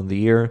Rap Album of the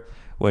Year,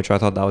 which I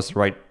thought that was the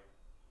right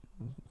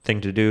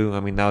thing to do. I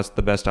mean, that was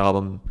the best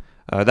album.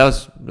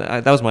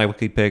 That was my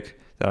weekly pick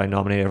that I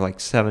nominated like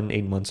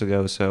 7-8 months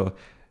ago. So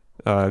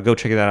go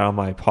check that out on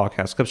my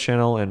podcast clips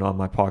channel and on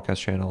my podcast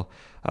channel.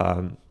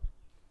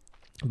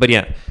 But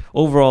yeah,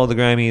 overall, the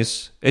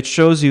Grammys, it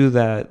shows you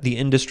that the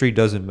industry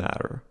doesn't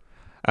matter.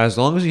 As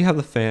long as you have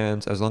the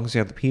fans, as long as you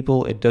have the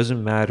people, it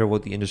doesn't matter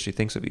what the industry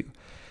thinks of you.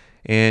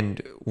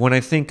 And when I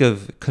think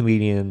of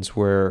comedians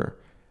where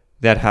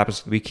that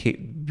happens to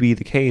be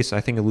the case, I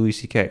think of Louis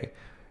C.K.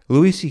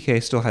 Louis C.K.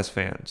 still has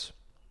fans.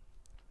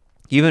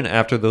 Even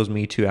after those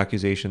Me Too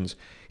accusations,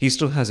 he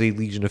still has a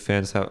legion of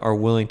fans that are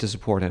willing to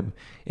support him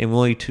and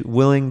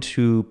willing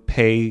to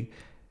pay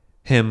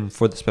him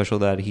for the special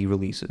that he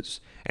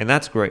releases. And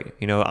that's great.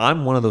 You know,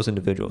 I'm one of those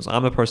individuals.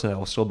 I'm a person that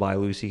will still buy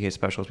Louis C.K.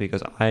 specials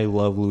because I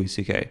love Louis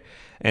C.K.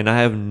 And I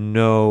have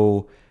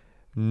no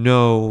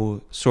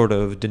sort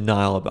of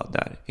denial about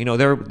that. You know,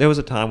 there was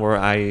a time where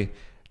I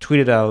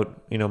tweeted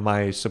out, you know,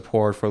 my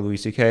support for Louis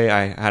C.K.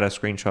 I had a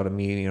screenshot of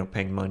me, you know,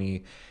 paying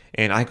money,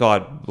 and I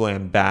got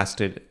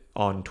lambasted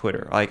on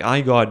Twitter. Like,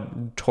 I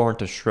got torn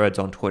to shreds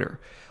on Twitter.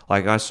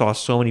 Like, I saw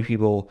so many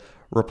people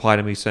reply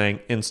to me saying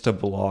insta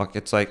block.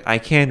 It's like, I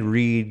can't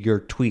read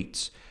your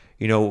tweets.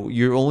 You know,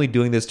 you're only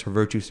doing this to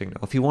virtue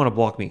signal. If you want to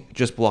block me,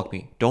 just block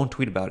me. Don't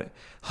tweet about it,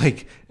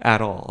 like,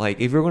 at all.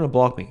 Like, if you're going to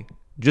block me,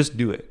 just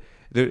do it.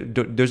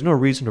 There's no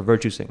reason to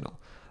virtue signal.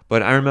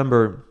 But I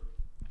remember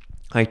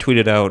I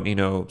tweeted out, you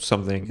know,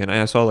 something, and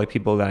I saw like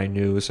people that I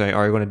knew say,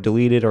 "Are you going to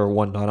delete it or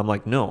whatnot?" I'm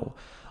like, no,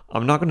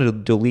 I'm not going to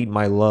delete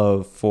my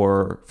love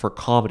for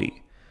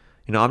comedy.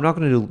 You know, I'm not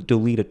going to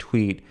delete a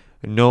tweet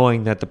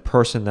knowing that the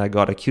person that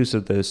got accused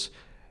of this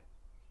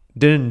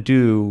didn't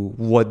do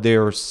what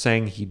they're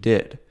saying he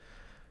did.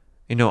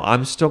 You know,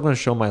 I'm still going to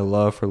show my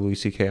love for Louis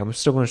C.K. I'm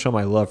still going to show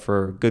my love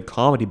for good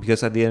comedy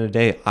because at the end of the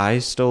day, I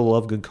still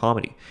love good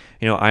comedy.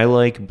 You know, I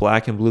like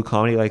black and blue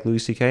comedy like Louis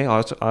C.K.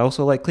 I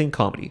also like clean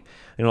comedy.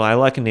 You know, I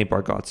like a Nate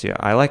Bargatze.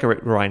 I like a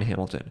Ryan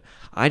Hamilton.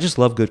 I just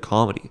love good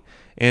comedy.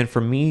 And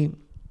for me,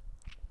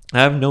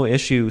 I have no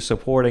issue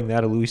supporting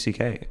that of Louis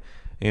C.K.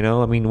 You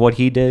know, I mean, what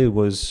he did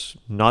was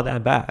not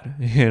that bad.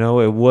 You know,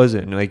 it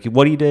wasn't. Like,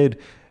 what he did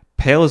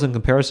pales in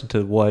comparison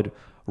to what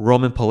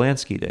Roman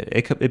Polanski did.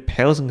 It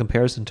pales in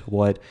comparison to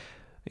what,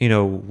 you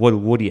know, what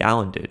Woody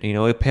Allen did. You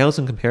know, it pales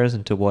in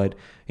comparison to what,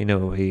 you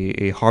know,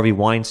 a Harvey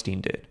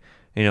Weinstein did.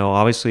 You know,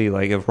 obviously,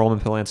 like, if Roman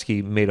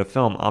Polanski made a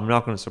film, I'm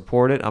not going to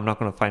support it. I'm not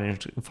going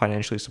to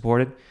financially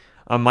support it.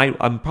 I'm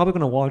probably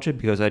going to watch it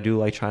because I do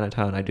like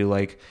Chinatown. I do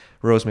like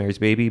Rosemary's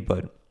Baby,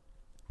 but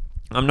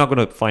I'm not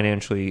going to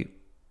financially,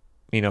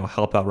 you know,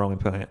 help out Roman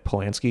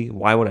Polanski.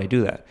 Why would I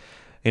do that?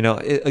 You know,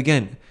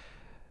 again,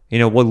 you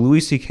know, what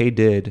Louis C.K.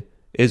 did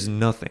is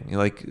nothing.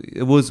 Like,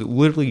 it was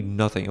literally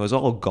nothing. It was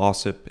all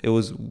gossip. It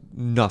was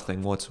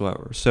nothing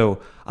whatsoever.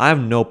 So I have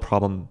no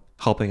problem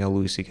helping out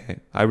Louis C.K.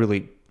 I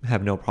really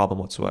have no problem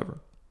whatsoever.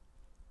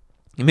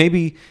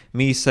 Maybe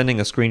me sending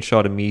a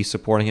screenshot of me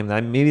supporting him,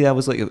 that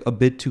was like a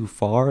bit too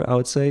far, I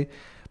would say.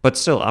 But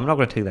still, I'm not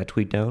going to take that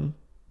tweet down.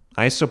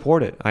 I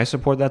support it. I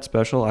support that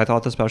special. I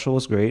thought the special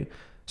was great.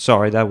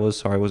 Sorry,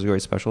 was a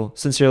great special.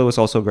 Sincerely was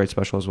also a great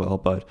special as well.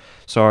 But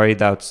sorry,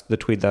 that's the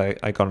tweet that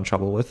I got in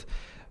trouble with.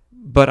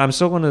 But I'm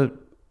still going to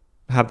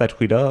have that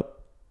tweet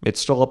up. It's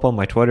still up on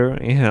my Twitter,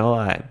 you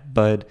know.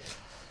 But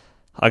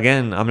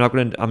again, I'm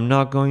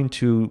not going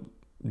to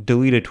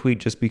delete a tweet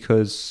just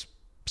because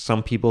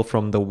some people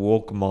from the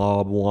woke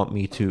mob want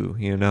me to,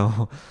 you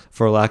know,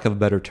 for lack of a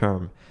better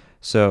term.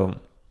 So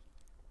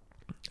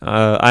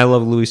I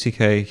love Louis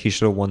C.K. He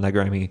should have won that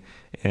Grammy,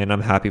 and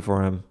I'm happy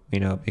for him, you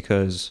know,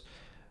 because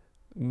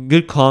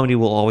good comedy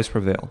will always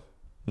prevail.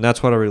 And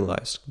that's what I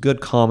realized.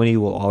 Good comedy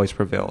will always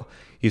prevail.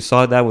 You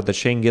saw that with the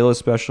Shane Gillis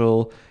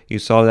special. You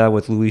saw that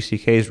with Louis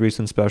C.K.'s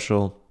recent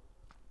special.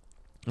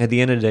 At the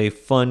end of the day,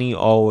 funny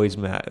will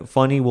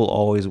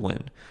always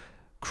win.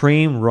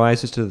 Cream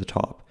rises to the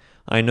top.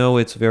 I know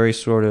it's very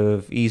sort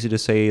of easy to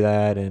say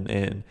that,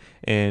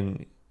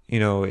 and you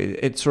know,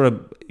 it's sort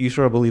of, you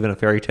sort of believe in a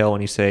fairy tale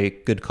when you say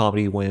good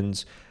comedy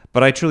wins,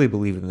 but I truly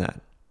believe in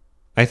that.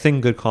 I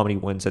think good comedy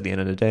wins at the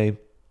end of the day.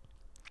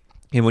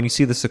 And when you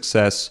see the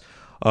success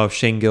of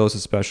Shane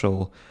Gillis'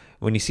 special,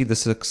 when you see the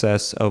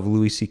success of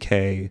Louis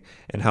C.K.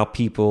 and how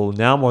people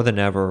now more than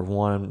ever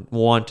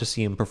want to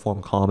see him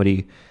perform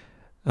comedy,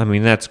 I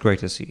mean, that's great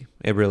to see.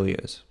 It really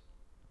is.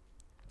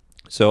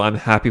 So I'm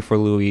happy for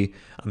Louis.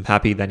 I'm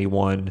happy that he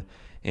won.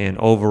 And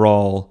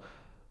overall,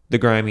 the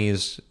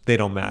Grammys, they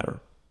don't matter.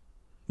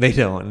 They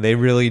don't. They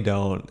really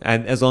don't.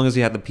 And as long as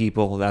you have the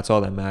people, that's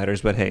all that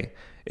matters. But hey,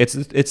 it's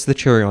the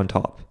cherry on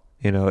top.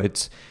 You know,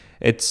 it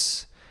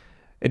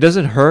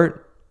doesn't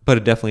hurt, but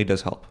it definitely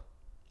does help.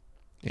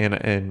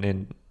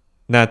 And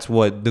that's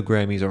what the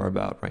Grammys are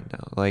about right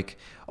now. Like,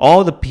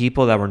 all the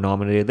people that were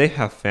nominated, they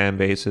have fan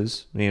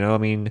bases. You know, I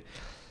mean,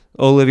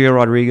 Olivia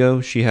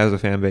Rodrigo, she has a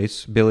fan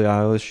base. Billie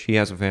Eilish, she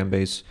has a fan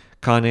base.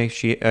 Kanye,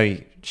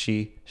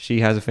 she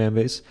has a fan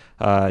base.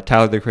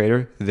 Tyler, the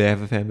Creator, they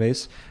have a fan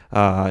base.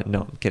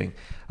 No, I'm kidding.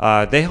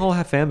 They all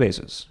have fan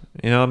bases.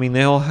 You know, I mean,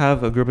 they all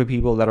have a group of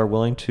people that are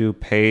willing to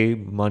pay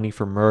money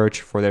for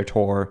merch for their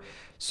tour.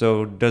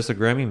 So does the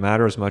Grammy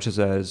matter as much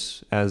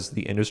as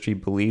the industry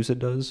believes it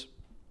does?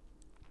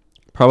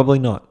 Probably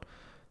not.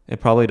 It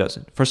probably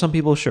doesn't. For some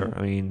people, sure.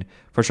 I mean,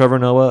 for Trevor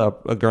Noah,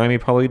 a Grammy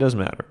probably does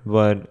matter.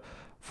 But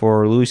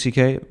for Louis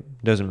C.K.,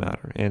 it doesn't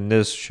matter. And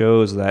this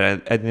shows that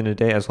at the end of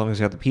the day, as long as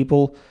you have the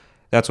people,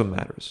 that's what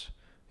matters.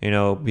 You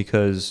know,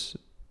 because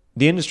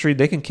the industry,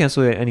 they can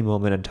cancel it at any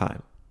moment in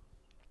time.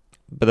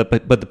 But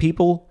the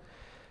people,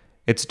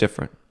 it's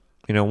different.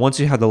 You know, once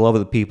you have the love of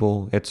the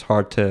people, it's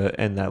hard to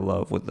end that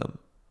love with them.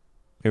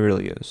 It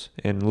really is.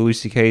 And Louis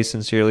C.K.,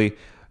 sincerely,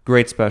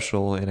 great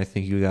special, and I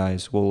think you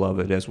guys will love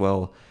it as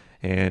well.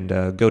 And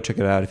go check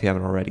it out if you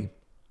haven't already.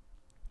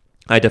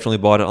 I definitely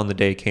bought it on the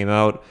day it came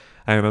out.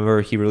 I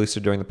remember he released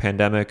it during the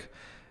pandemic.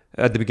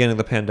 At the beginning of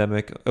the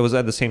pandemic, it was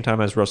at the same time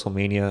as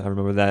WrestleMania. I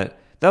remember that.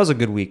 That was a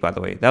good week, by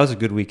the way. That was a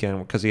good weekend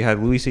because he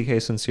had Louis C.K.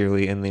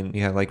 Sincerely, and then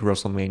you had like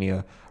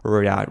WrestleMania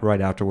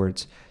right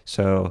afterwards.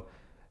 So,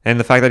 and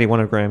the fact that he won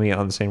a Grammy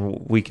on the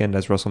same weekend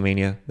as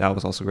WrestleMania, that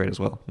was also great as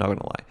well. Not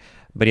gonna lie,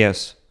 but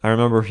yes, I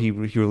remember he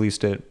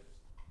released it,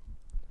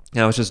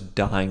 and I was just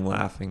dying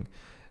laughing.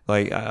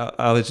 Like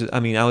I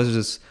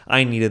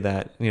needed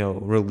that, you know,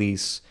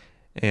 release,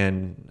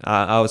 and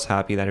I was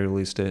happy that he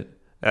released it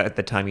at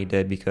the time he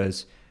did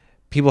because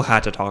people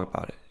had to talk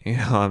about it. You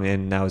know, I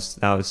mean, that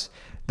was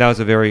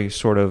a very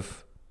sort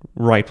of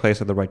right place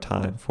at the right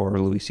time for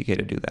Louis C.K.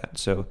 to do that.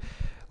 So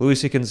Louis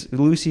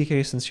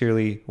C.K.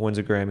 sincerely wins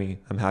a Grammy.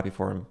 I'm happy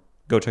for him.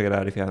 Go check it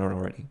out if you haven't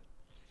already.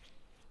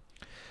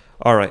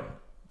 All right.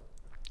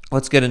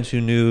 Let's get into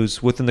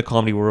news within the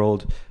comedy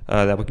world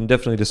that we can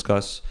definitely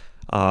discuss.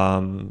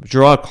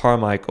 Jerrod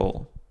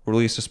Carmichael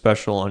released a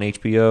special on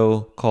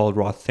HBO called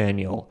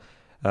Rothaniel.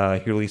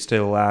 He released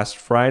it last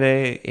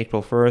Friday,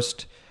 April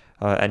 1st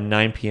at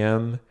 9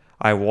 p.m.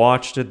 I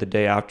watched it the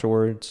day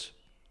afterwards.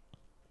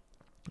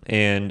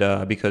 And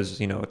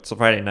because, you know, it's a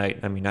Friday night.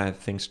 I mean, I have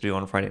things to do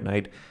on a Friday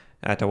night.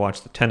 I had to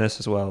watch the tennis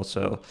as well.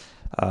 So,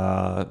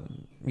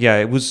 yeah,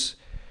 it was...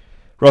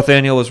 he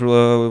released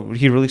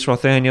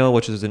Rothaniel,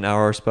 which is an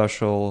hour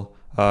special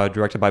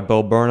directed by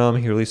Bo Burnham.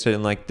 He released it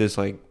in like this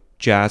like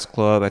jazz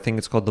club. I think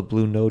it's called the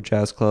Blue Note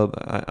Jazz Club.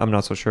 I'm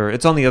not so sure.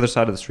 It's on the other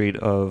side of the street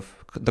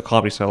of the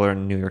Comedy Cellar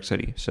in New York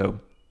City. So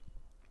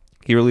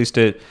he released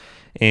it,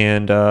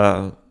 and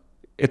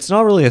it's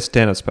not really a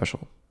stand-up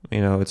special. You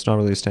know, it's not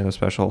really a stand-up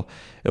special.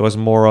 It was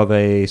more of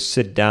a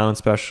sit-down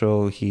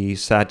special. He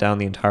sat down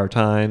the entire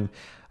time.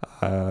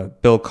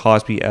 Bill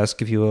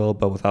Cosby-esque, if you will,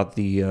 but without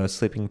the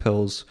sleeping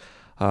pills.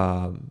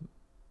 The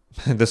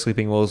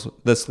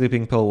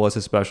sleeping pill was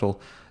his special.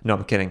 No,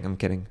 I'm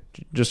kidding.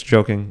 Just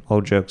joking,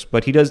 all jokes.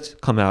 But he does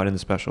come out in the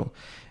special,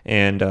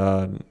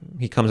 and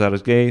he comes out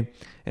as gay.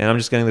 And I'm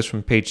just getting this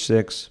from page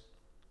 6.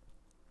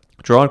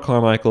 Jerrod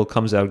Carmichael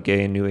comes out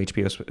gay in new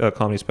HBO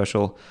comedy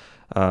special.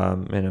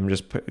 And I'm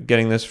just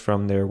getting this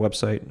from their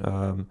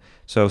website.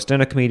 So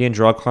stand-up comedian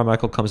Jerrod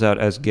Carmichael comes out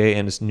as gay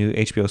in his new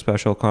HBO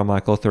special,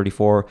 Carmichael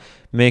 34,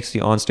 makes the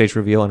onstage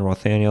reveal in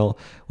Rothaniel,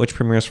 which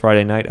premieres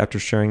Friday night after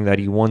sharing that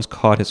he once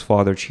caught his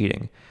father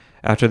cheating.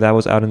 After that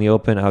was out in the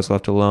open, I was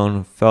left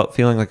alone,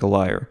 feeling like a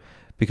liar,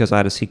 because I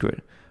had a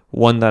secret.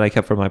 One that I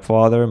kept from my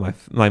father,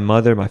 my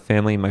mother, my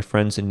family, my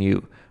friends, and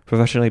you.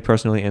 Professionally,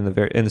 personally, and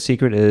the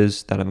secret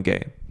is that I'm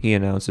gay, he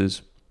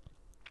announces.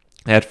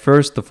 At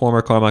first, the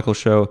former Carmichael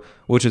Show,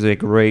 which is a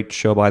great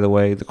show, by the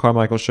way. The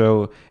Carmichael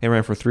Show, it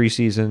ran for 3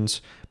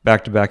 seasons,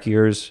 back-to-back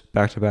years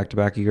in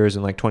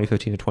like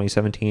 2015 to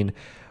 2017.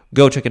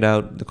 Go check it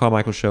out. The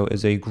Carmichael Show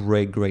is a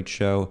great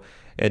show.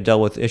 It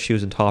dealt with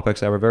issues and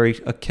topics that were very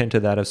akin to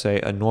that of, say,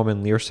 a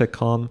Norman Lear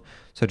sitcom,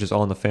 such as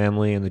All in the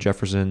Family and The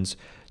Jeffersons.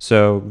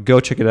 So go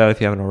check it out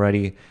if you haven't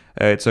already.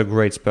 It's a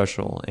great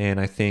special, and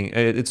I think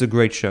it's a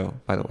great show,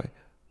 by the way.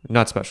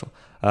 Not special.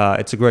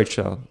 It's a great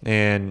show,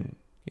 and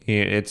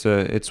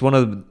it's one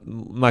of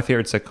my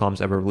favorite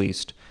sitcoms ever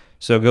released.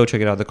 So go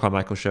check it out, The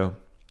Carmichael Show.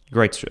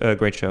 Great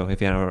show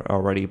if you haven't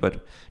already.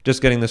 But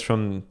just getting this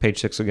from page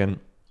 6 again.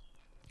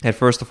 At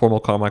first, the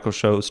formal Carmichael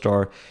show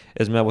star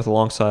is met with a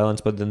long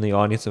silence, but then the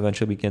audience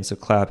eventually begins to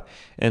clap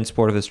in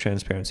support of his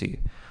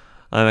transparency.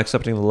 I'm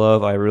accepting the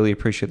love. I really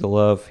appreciate the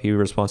love. He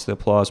responds to the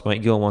applause. My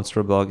ego wants to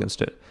rebel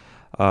against it.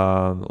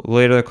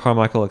 Later,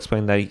 Carmichael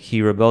explained that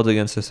he rebelled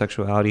against his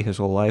sexuality his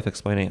whole life,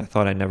 explaining, I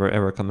thought I'd never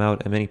ever come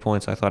out. At many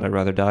points, I thought I'd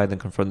rather die than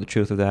confront the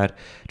truth of that.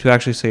 To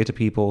actually say it to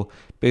people,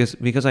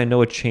 because I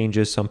know it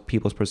changes some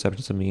people's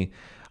perceptions of me,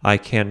 I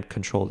can't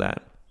control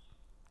that.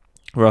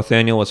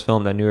 Rothaniel was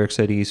filmed at New York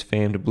City's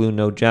famed Blue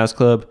Note Jazz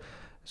Club.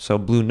 So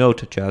Blue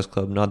Note Jazz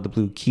Club, not the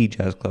Blue Key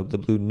Jazz Club, the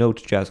Blue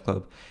Note Jazz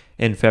Club,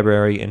 in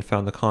February, and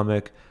found the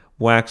comic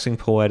waxing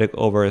poetic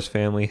over his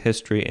family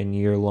history and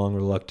year-long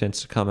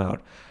reluctance to come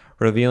out,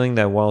 revealing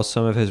that while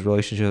some of his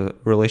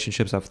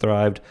relationships have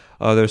thrived,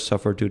 others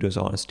suffered due to his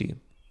honesty.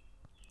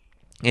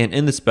 And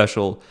in the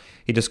special,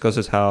 he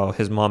discusses how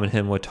his mom and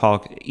him would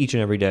talk each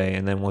and every day,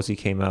 and then once he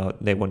came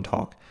out, they wouldn't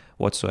talk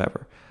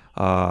whatsoever.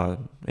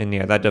 And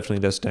yeah, that definitely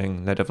does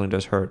sting. That definitely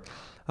does hurt.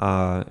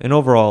 And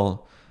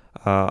overall,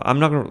 I'm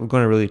not going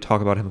to really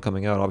talk about him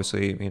coming out.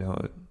 Obviously,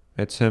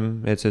 it's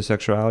him. It's his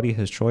sexuality,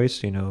 his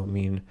choice.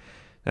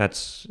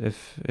 That's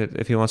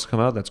if he wants to come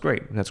out, that's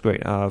great. That's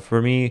great.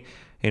 For me,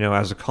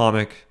 as a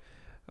comic,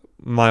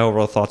 my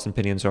overall thoughts and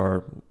opinions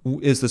are: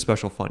 is the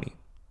special funny?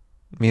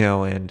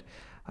 And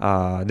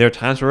there are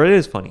times where it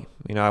is funny.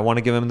 I want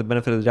to give him the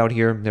benefit of the doubt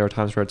here. There are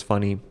times where it's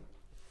funny.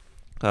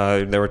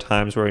 There were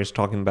times where he's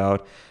talking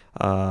about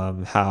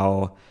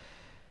how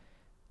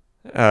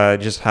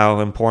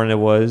important it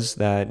was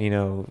that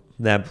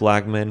that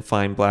black men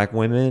find black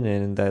women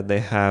and that they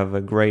have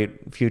a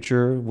great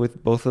future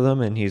with both of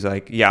them, and he's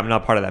like, yeah, I'm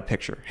not part of that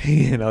picture.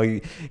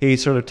 He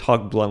sort of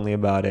talked bluntly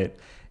about it,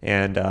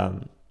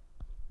 and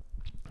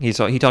he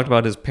talked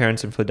about his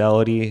parents'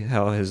 infidelity,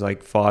 how his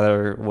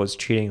father was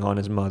cheating on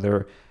his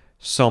mother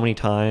so many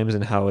times,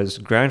 and how his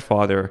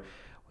grandfather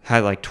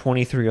had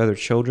 23 other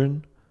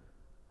children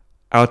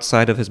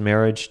outside of his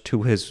marriage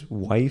to his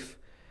wife,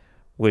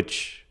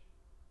 which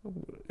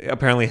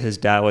apparently his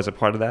dad was a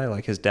part of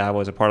that. His dad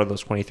was a part of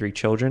those 23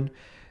 children.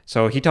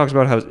 So he talks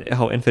about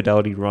how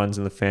infidelity runs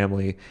in the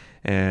family,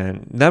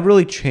 and that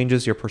really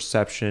changes your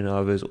perception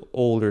of his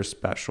older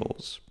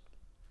specials.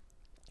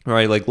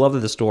 Right? Love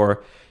of the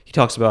Store, he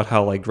talks about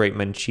how great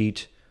men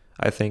cheat.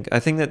 I think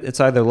that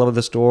it's either Love of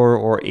the Store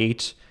or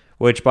 8,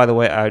 which, by the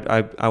way,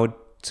 I would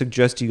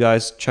suggest you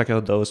guys check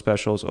out those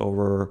specials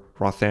over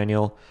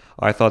Rothaniel.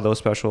 I thought those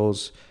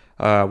specials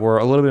were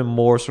a little bit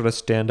more sort of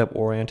stand-up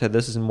oriented.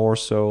 This is more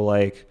so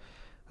I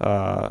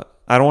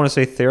don't want to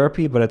say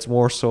therapy, but it's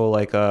more so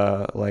like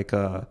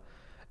a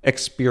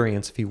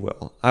experience, if you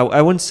will.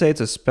 I wouldn't say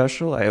it's a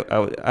special.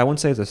 I wouldn't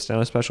say it's a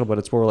stand-up special, but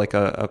it's more like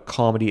a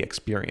comedy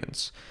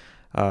experience.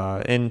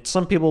 And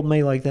some people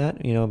may like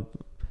that.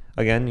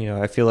 Again,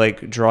 I feel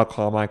like Jerrod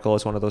Carmichael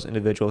is one of those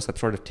individuals that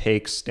sort of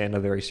takes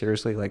stand-up very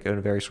seriously, in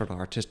a very sort of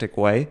artistic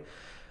way.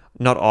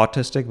 Not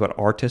autistic, but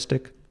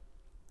artistic.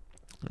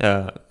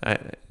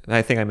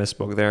 I think I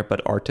misspoke there,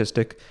 but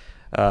artistic.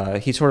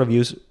 He sort of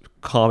used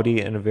comedy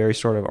in a very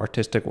sort of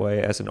artistic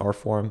way as an art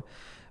form,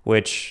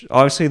 which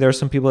obviously there are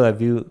some people that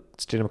view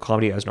stand-up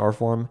comedy as an art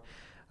form.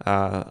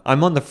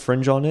 I'm on the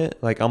fringe on it.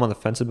 I'm on the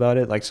fence about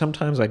it.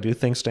 Sometimes I do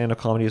think stand-up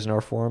comedy is an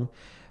art form,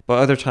 but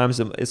other times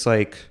it's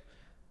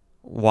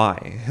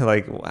why?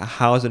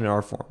 How is it an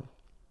art form?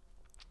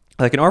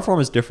 An art form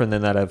is different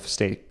than that of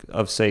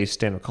say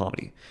stand-up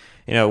comedy.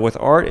 With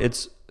art,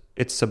 it's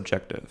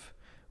subjective.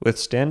 With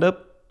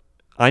stand-up,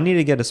 I need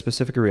to get a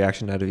specific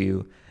reaction out of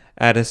you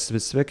at a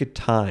specific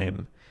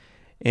time,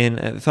 and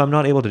if I'm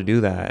not able to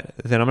do that,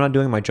 then I'm not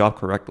doing my job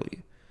correctly.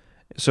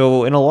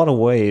 So in a lot of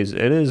ways,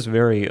 it is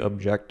very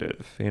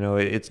objective.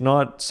 It's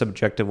not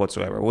subjective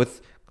whatsoever.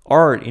 With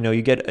art,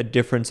 you get a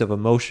difference of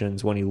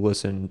emotions when you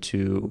listen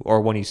to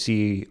or when you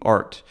see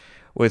art.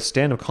 With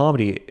stand-up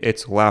comedy,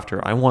 it's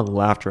laughter. I want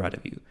laughter out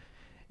of you.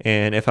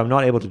 And if I'm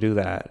not able to do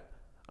that,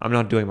 I'm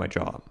not doing my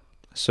job.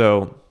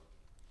 So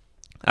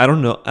I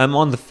don't know. I'm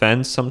on the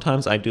fence.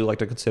 Sometimes I do like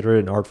to consider it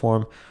an art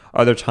form.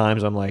 Other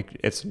times I'm like,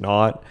 it's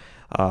not.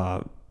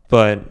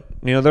 But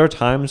there are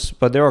times,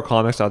 but there are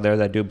comics out there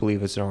that do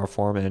believe it's an art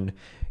form, and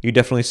you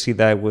definitely see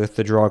that with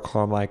the Jerrod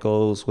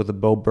Carmichaels, with the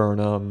Bo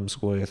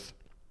Burnhams, with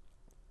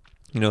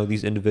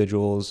these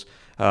individuals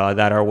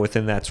that are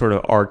within that sort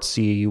of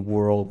artsy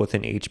world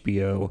within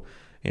HBO.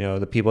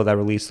 The people that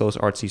release those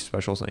artsy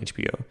specials on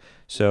HBO.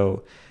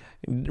 So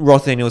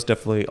Rothaniel is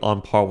definitely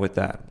on par with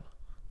that.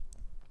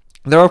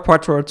 There are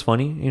parts where it's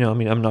funny,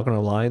 I'm not going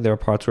to lie. There are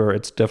parts where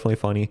it's definitely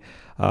funny,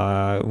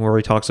 where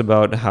he talks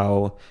about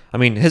how,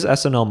 his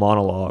SNL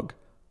monologue,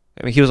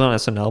 he was on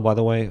SNL, by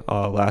the way,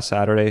 last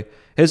Saturday.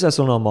 His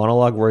SNL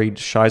monologue where he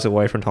shies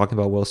away from talking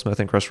about Will Smith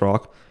and Chris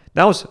Rock,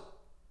 that was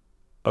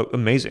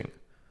amazing.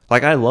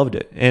 I loved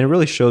it. And it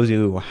really shows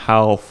you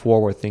how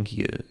forward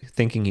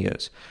thinking he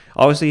is.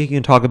 Obviously, he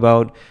can talk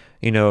about,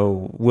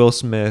 Will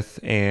Smith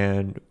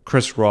and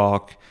Chris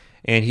Rock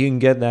and he can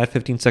get that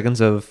 15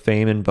 seconds of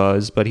fame and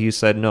buzz, but he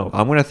said, no,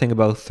 I'm going to think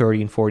about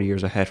 30 and 40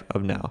 years ahead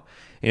of now.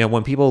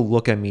 When people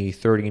look at me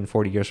 30 and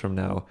 40 years from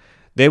now,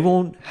 they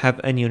won't have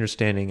any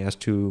understanding as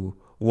to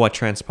what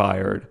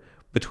transpired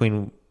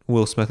between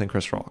Will Smith and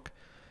Chris Rock.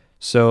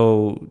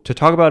 So to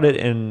talk about it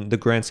in the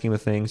grand scheme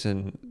of things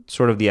and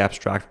sort of the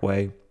abstract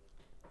way,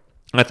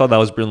 I thought that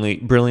was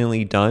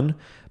brilliantly done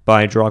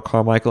by Jerrod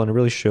Carmichael, and it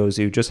really shows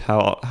you just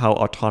how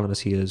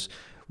autonomous he is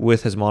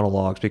with his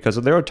monologues, because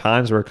there are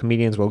times where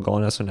comedians will go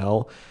on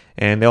SNL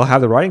and they'll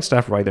have the writing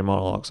staff write their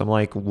monologues. I'm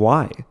like,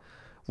 why?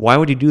 Why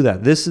would you do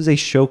that? This is a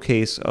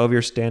showcase of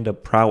your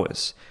stand-up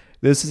prowess.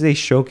 This is a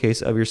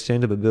showcase of your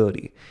stand-up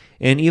ability.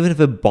 And even if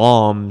it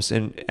bombs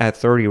at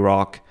 30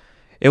 Rock,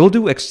 it will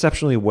do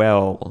exceptionally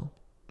well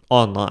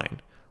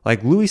online.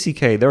 Like Louis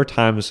C.K., there are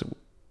times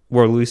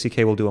where Louis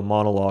C.K. will do a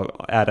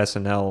monologue at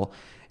SNL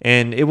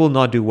and it will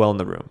not do well in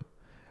the room.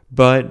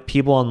 But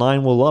people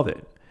online will love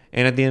it.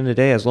 And at the end of the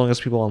day, as long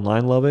as people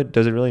online love it,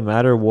 does it really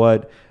matter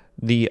what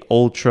the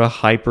ultra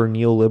hyper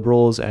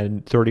neoliberals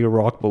and 30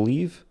 Rock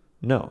believe?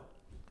 No.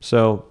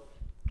 So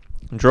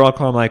Jerrod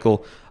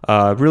Carmichael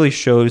really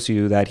shows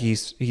you that he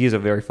is a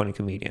very funny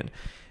comedian.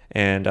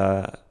 And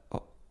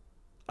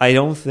I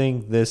don't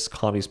think this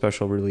comedy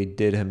special really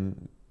did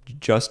him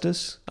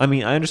justice. I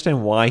mean, I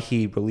understand why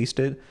he released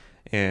it.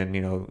 And,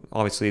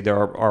 obviously there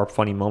are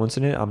funny moments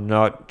in it. I'm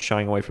not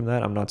shying away from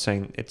that. I'm not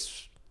saying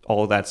it's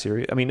all that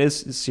serious. I mean,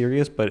 it's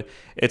serious, but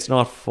it's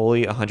not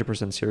fully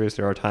 100% serious.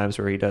 There are times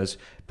where he does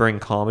bring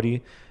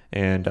comedy.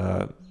 And,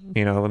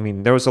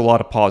 there was a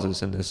lot of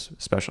pauses in this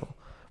special,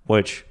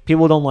 which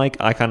people don't like.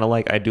 I kind of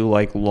like. I do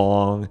like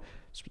long,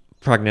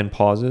 pregnant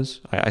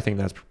pauses. I think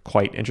that's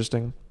quite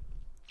interesting.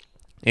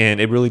 And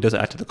it really does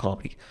add to the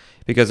comedy,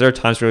 because there are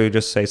times where you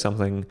just say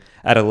something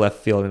out of left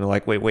field and you're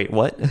like, wait,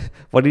 what?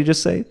 What did you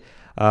just say?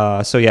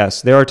 So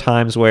yes, there are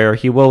times where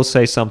he will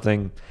say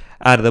something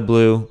out of the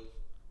blue,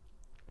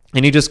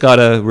 and you just got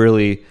to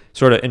really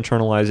sort of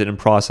internalize it and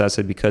process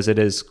it, because it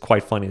is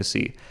quite funny to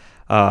see.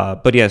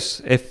 But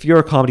yes, if you're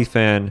a comedy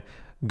fan,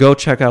 go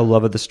check out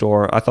Love at the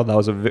Store. I thought that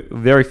was a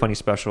very funny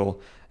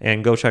special,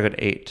 and go check out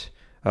 8.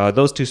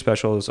 Those two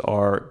specials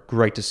are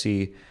great to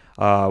see.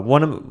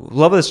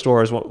 Love at the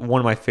Store is one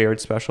of my favorite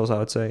specials, I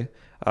would say.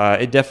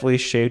 It definitely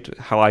shaped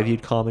how I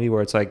viewed comedy,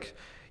 where it's like,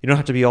 you don't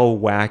have to be all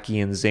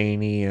wacky and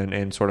zany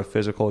and sort of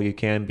physical. You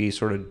can be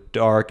sort of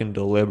dark and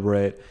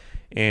deliberate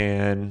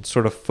and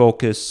sort of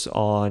focus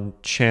on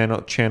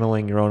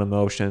channeling your own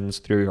emotions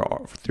through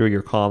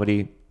your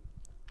comedy.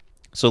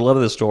 So Love at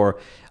the Store,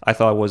 I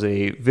thought, was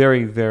a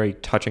very, very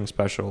touching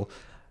special.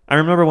 I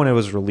remember when it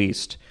was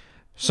released,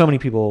 so many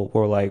people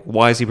were like,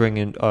 why is he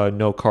bringing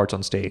no cards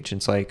on stage? And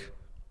it's like,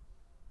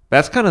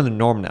 that's kind of the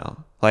norm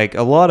now. Like,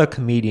 a lot of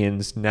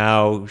comedians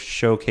now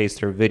showcase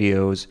their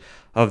videos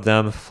of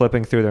them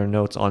flipping through their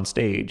notes on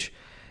stage.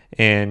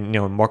 And,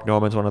 Mark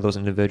Norman's one of those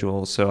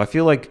individuals. So I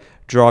feel like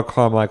Jerrod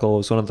Carmichael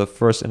was one of the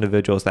first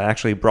individuals that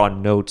actually brought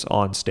notes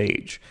on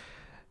stage.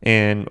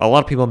 And a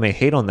lot of people may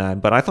hate on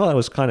that, but I thought it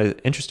was kind of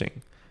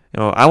interesting.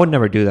 I would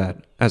never do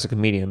that as a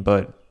comedian,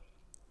 but,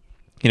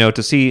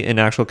 to see an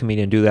actual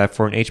comedian do that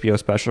for an HBO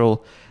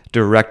special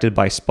directed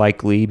by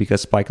Spike Lee,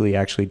 because Spike Lee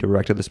actually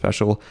directed the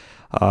special,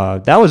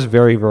 that was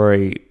very,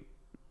 very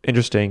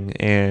interesting,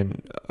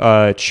 and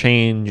a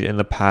change in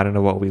the pattern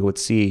of what we would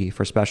see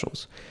for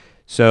specials.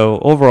 So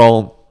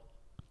overall,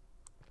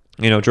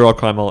 Jerrod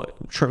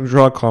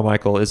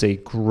Carmichael is a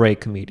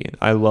great comedian.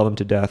 I love him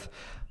to death.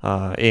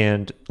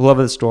 And Love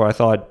at the Store, I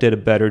thought, did a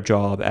better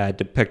job at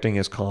depicting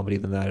his comedy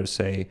than that of,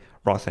 say,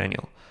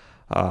 Rothaniel.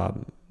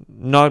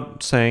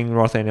 Not saying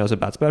Rothaniel is a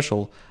bad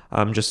special.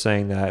 I'm just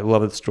saying that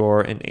Love at the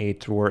Store and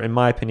 8 were, in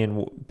my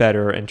opinion,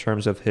 better in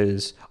terms of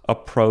his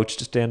approach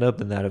to stand-up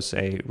than that of,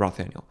 say,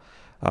 Rothaniel.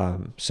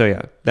 So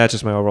yeah, that's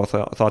just my overall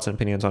thoughts and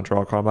opinions on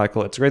Jerrod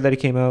Carmichael. It's great that he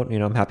came out.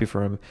 I'm happy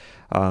for him.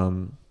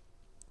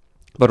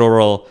 But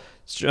overall,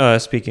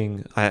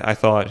 speaking, I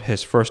thought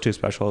his first two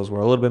specials were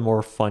a little bit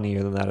more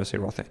funnier than that of, say,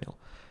 Rothaniel.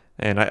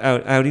 And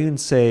I would even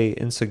say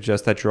and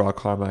suggest that Jerrod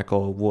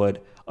Carmichael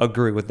would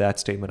agree with that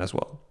statement as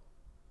well.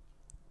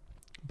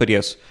 But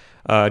yes,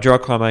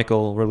 Jerrod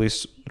Carmichael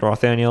released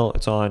Rothaniel.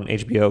 It's on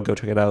HBO. Go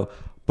check it out.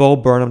 Bo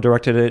Burnham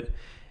directed it.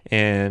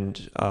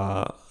 And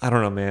I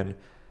don't know, man.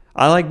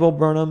 I like Bo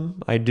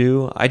Burnham. I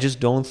do. I just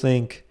don't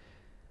think...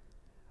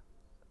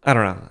 I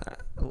don't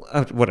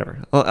know.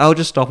 Whatever. I'll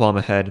just stop while I'm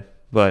ahead.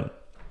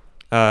 But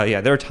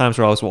yeah, there are times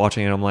where I was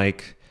watching it, I'm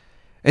like,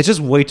 it's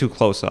just way too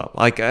close up.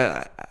 Like,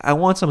 I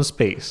want some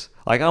space.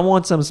 Like, I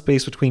want some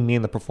space between me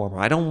and the performer.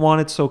 I don't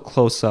want it so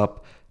close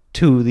up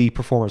to the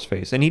performer's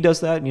face. And he does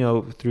that,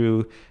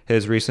 through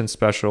his recent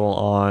special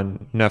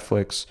on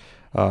Netflix.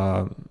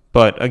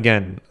 But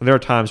again, there are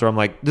times where I'm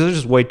like, this is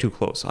just way too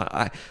close.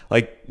 I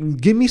like,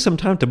 give me some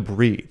time to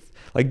breathe.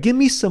 Like, give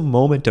me some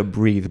moment to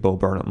breathe, Bo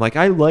Burnham. Like,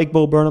 I like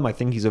Bo Burnham. I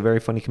think he's a very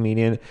funny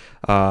comedian.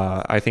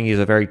 I think he's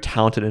a very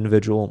talented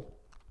individual.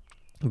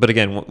 But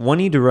again, when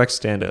he directs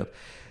stand-up,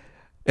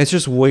 it's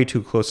just way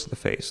too close to the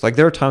face. Like,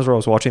 there are times where I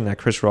was watching that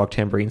Chris Rock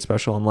Tambourine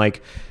special. I'm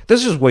like,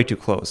 this is just way too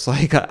close.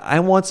 Like, I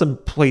want some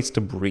place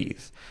to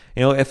breathe.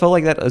 You know, it felt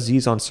like that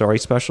Aziz Ansari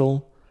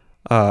special.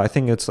 I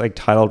think it's like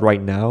titled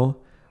Right Now,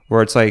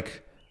 where it's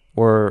like,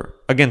 where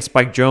again,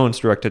 Spike Jonze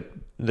directed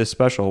this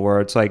special, where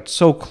it's like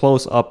so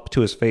close up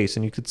to his face,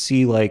 and you could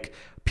see like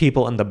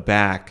people in the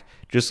back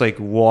just like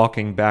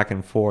walking back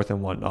and forth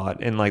and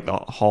whatnot in like the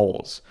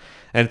halls.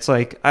 And it's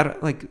like, I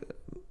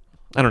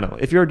don't know.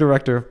 If you're a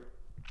director,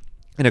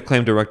 an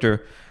acclaimed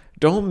director,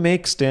 don't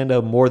make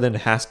stand-up more than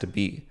it has to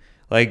be.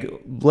 Like,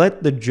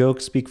 let the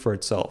joke speak for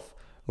itself.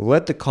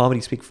 Let the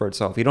comedy speak for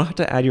itself. You don't have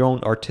to add your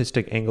own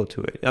artistic angle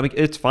to it. I mean,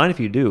 it's fine if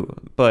you do,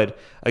 but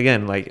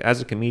again, like,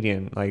 as a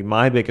comedian, like,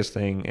 my biggest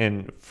thing,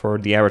 and for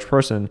the average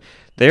person,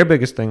 their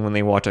biggest thing when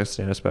they watch a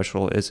stand-up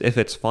special is if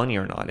it's funny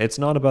or not. It's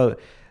not about,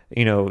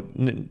 you know,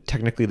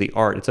 technically the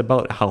art. It's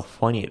about how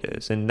funny it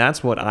is. And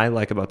that's what I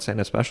like about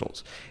stand-up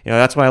specials. You know,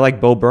 that's why I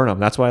like Bo Burnham.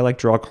 That's why I like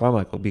Jerrod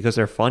Carmichael, because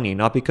they're funny,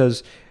 not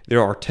because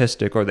they're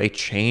artistic or they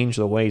change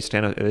the way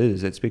stand-up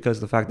is. It's because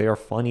of the fact they are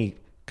funny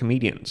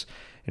comedians.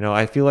 You know,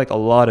 I feel like a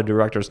lot of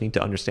directors need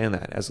to understand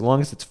that. As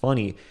long as it's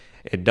funny,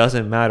 it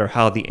doesn't matter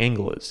how the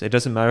angle is. It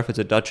doesn't matter if it's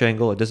a Dutch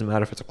angle. It doesn't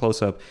matter if it's a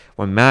close-up.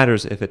 What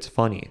matters if it's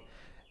funny.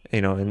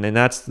 You know, and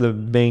that's the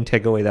main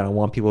takeaway that I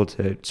want people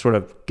to sort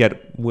of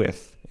get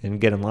with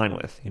and get in line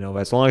with. You know,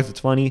 as long as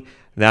it's funny,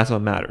 that's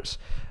what matters.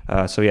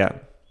 So yeah,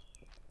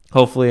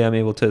 hopefully I'm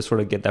able to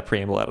sort of get that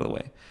preamble out of the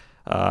way.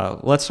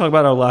 Let's talk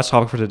about our last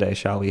topic for today,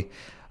 shall we?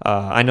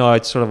 I know I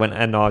sort of went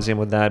ad nauseum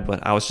with that,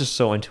 but I was just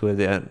so into it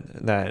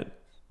that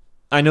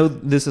I know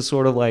this is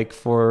sort of like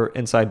for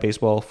inside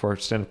baseball for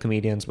stand-up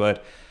comedians,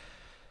 but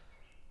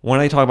when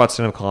I talk about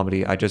stand-up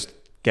comedy, I just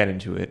get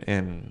into it,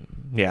 and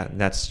yeah,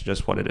 that's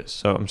just what it is.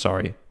 So I'm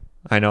sorry.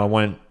 I know I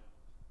went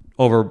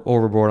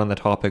overboard on the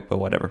topic, but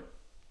whatever.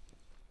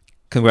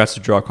 Congrats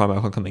to Jerrod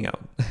Carmichael coming out.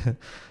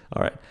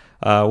 All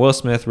right. Will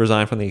Smith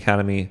resigned from the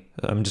Academy.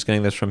 I'm just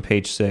getting this from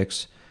page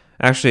 6.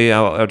 Actually,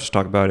 I'll just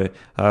talk about it.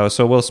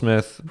 So Will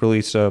Smith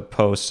released a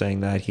post saying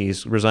that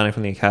he's resigning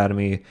from the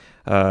Academy,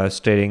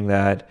 stating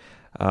that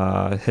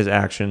his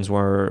actions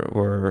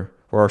were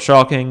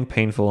shocking,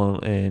 painful,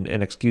 and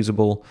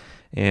inexcusable,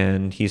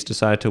 and he's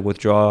decided to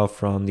withdraw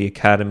from the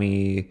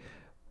Academy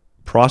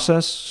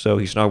process. So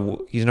he's not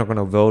going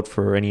to vote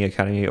for any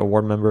Academy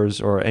Award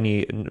members or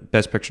any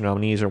Best Picture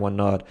nominees or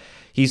whatnot.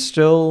 He's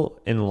still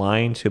in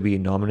line to be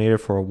nominated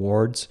for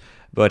awards,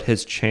 but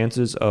his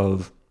chances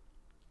of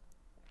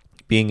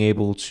being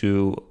able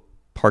to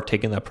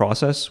partake in that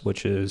process,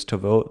 which is to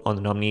vote on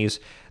the nominees,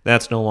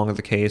 that's no longer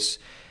the case.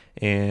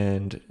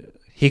 And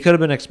he could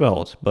have been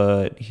expelled,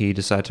 but he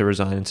decided to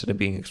resign instead of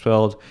being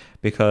expelled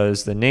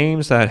because the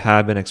names that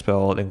have been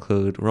expelled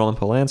include Roman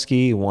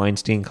Polanski,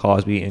 Weinstein,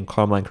 Cosby, and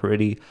Carmine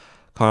Corridy.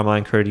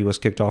 Carmine Corridy was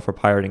kicked off for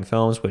pirating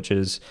films, which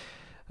is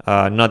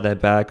not that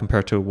bad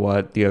compared to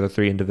what the other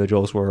 3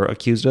 individuals were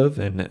accused of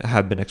and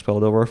have been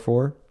expelled over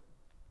for.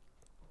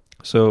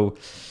 So,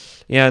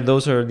 yeah,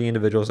 those are the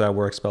individuals that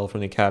were expelled from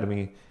the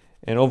Academy.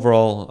 And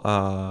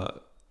overall,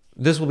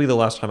 this will be the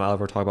last time I'll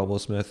ever talk about Will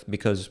Smith,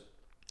 because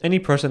any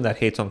person that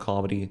hates on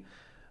comedy,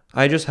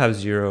 I just have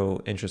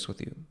zero interest with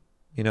you.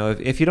 You know,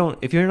 if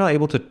you're not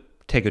able to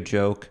take a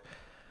joke,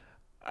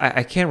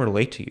 I can't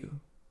relate to you.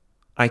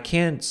 I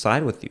can't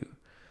side with you.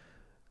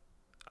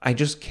 I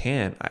just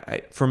can't.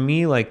 For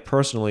me, like,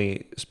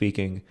 personally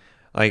speaking,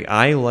 like,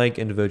 I like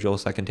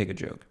individuals that can take a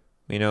joke.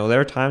 You know,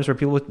 there are times where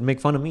people make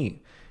fun of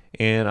me,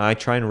 and I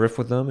try and riff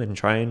with them and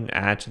try and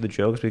add to the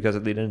jokes, because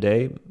at the end of the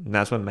day,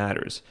 that's what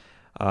matters.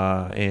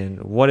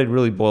 And what it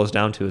really boils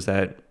down to is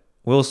that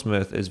Will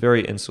Smith is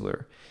very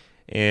insular.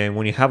 And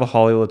when you have a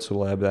Hollywood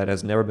celeb that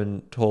has never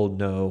been told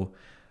no,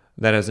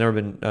 that has never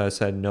been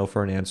said no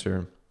for an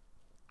answer,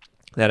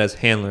 that has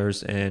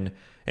handlers and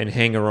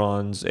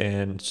hanger-ons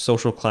and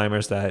social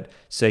climbers that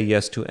say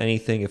yes to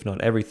anything, if not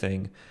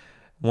everything,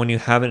 when you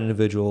have an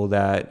individual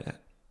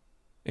that,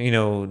 you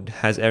know,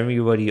 has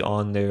everybody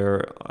on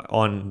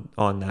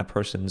that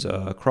person's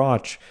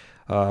crotch,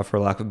 for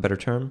lack of a better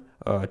term,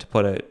 to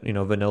put it, you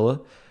know,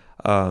 vanilla,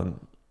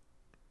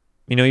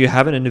 you know, you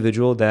have an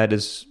individual that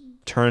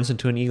turns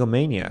into an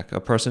egomaniac, a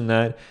person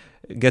that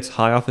gets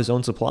high off his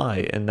own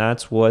supply, and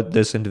that's what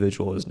this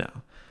individual is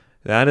now.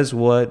 That is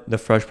what the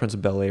Fresh Prince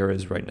of Bel-Air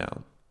is right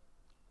now.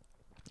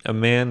 A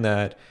man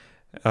that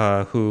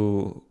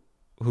who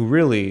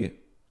really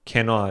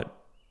cannot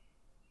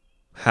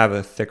have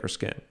a thicker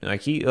skin.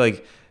 Like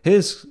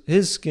his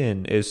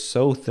skin is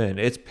so thin,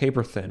 it's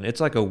paper thin.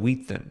 It's like a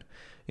wheat thin.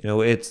 You know,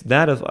 it's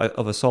that of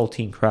a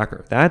saltine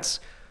cracker. That's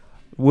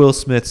Will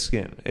Smith's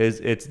skin.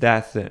 It's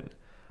that thin,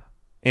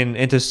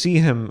 and to see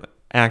him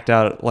act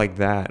out like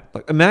that,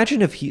 like,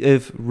 imagine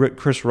if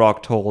Chris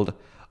Rock told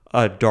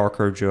a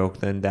darker joke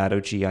than that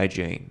of G.I.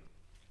 Jane.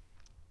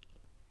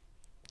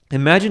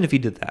 Imagine if he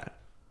did that.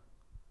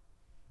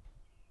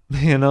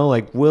 You know,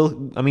 like,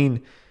 I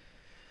mean,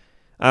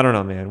 I don't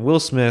know, man.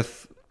 Will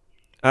Smith,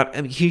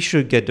 I mean, he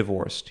should get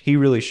divorced. He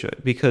really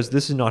should, because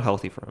this is not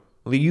healthy for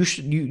him. You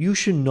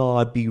should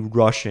not be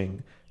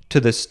rushing to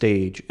the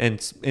stage and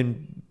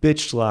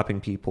bitch slapping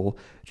people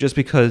just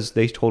because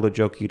they told a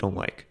joke you don't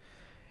like.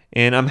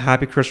 And I'm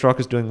happy Chris Rock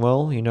is doing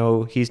well. You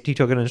know, he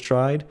took it in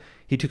stride.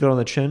 He took it on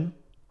the chin,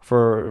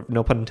 for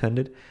no pun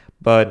intended,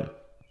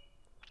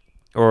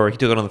 or he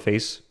took it on the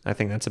face. I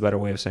think that's a better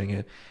way of saying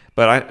it.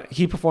 But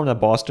he performed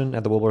at Boston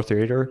at the Wilbur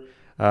Theater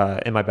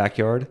in my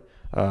backyard,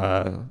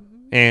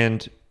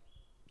 and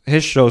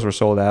his shows were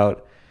sold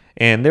out,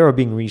 and they were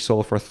being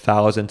resold for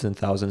thousands and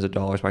thousands of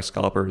dollars by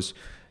scalpers.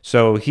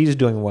 So he's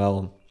doing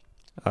well.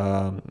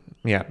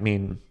 Yeah, I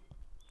mean,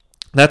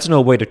 that's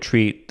no way to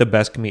treat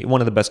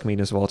one of the best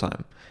comedians of all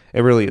time.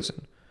 It really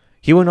isn't.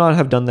 He would not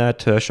have done that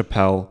to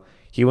Chappelle.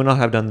 He would not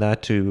have done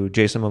that to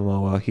Jason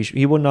Momoa.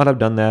 He would not have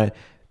done that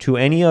to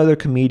any other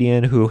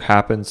comedian who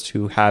happens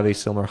to have a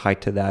similar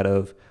height to that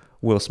of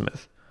Will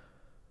Smith.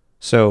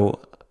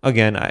 So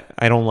again,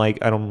 I don't like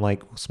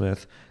Will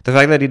Smith. The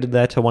fact that he did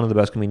that to one of the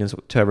best comedians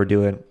to ever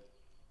do it,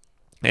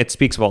 it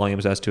speaks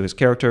volumes as to his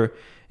character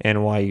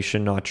and why you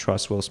should not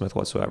trust Will Smith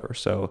whatsoever.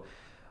 So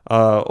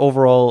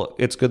overall,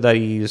 it's good that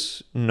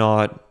he's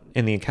not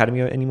in the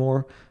Academy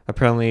anymore.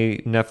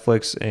 Apparently,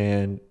 Netflix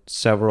and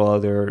several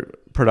other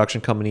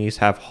production companies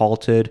have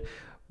halted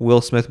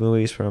Will Smith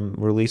movies from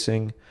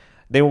releasing.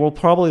 They will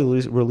probably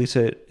release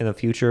it in the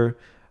future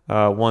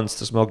once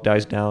the smoke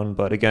dies down.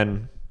 But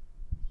again,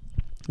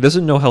 this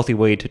is no healthy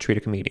way to treat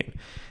a comedian.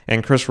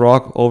 And Chris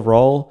Rock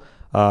overall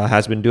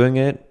has been doing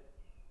it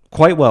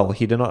quite well.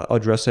 He did not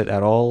address it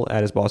at all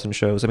at his Boston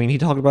shows. I mean, he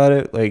talked about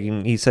it. Like,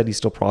 he said he's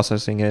still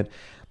processing it,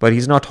 but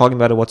he's not talking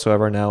about it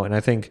whatsoever now. And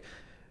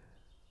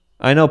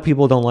I know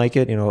people don't like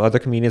it. You know, other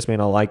comedians may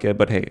not like it,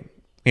 but hey,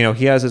 you know,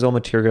 he has his own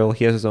material.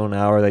 He has his own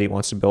hour that he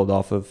wants to build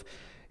off of.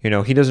 You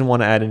know, he doesn't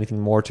want to add anything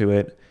more to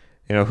it.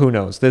 You know, who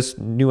knows? This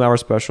new hour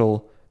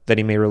special that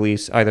he may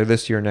release either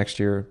this year or next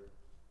year,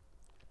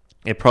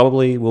 it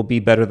probably will be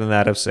better than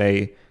that of,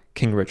 say,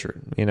 King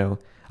Richard. You know,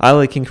 I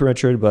like King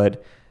Richard,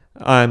 but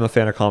I'm a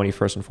fan of comedy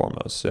first and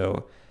foremost.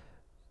 So,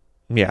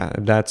 yeah,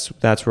 that's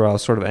where I'll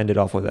sort of end it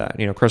off with that.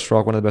 You know, Chris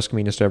Rock, one of the best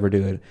comedians to ever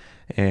do it.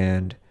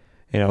 And,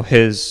 you know,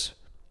 his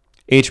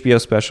HBO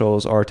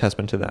specials are a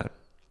testament to that.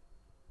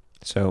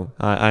 So,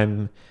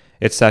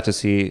 it's sad to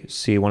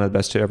see one of the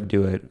best to ever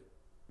do it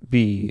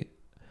be,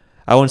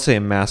 I wouldn't say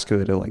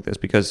emasculated like this,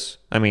 because,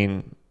 I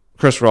mean,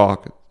 Chris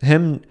Rock,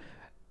 him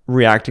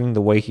reacting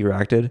the way he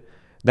reacted,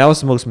 that was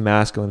the most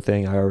masculine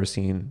thing I've ever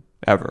seen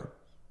ever.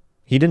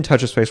 He didn't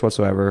touch his face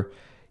whatsoever.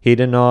 He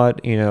did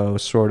not, you know,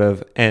 sort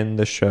of end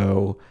the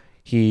show.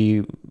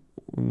 He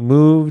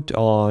moved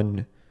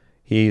on.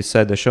 He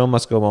said the show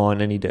must go on,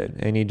 and he did.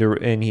 And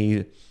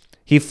he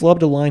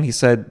flubbed a line. He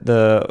said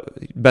the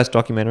best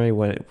documentary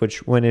when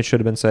it should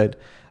have been said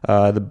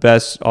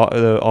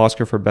the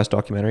Oscar for best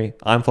documentary.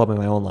 I'm flubbing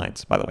my own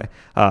lines, by the way.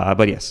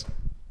 But yes.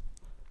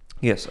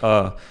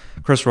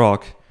 Chris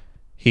Rock,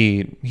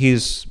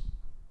 he's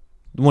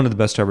one of the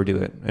best to ever do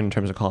it in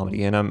terms of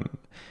comedy, and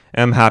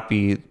I'm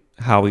happy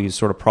how he's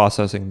sort of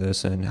processing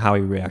this and how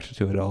he reacted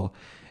to it all.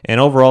 And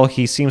overall,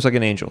 he seems like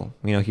an angel.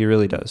 You know, he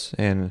really does.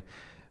 And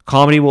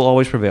comedy will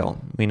always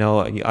prevail. You know,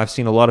 I've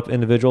seen a lot of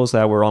individuals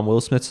that were on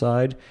Will Smith's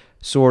side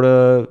sort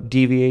of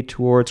deviate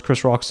towards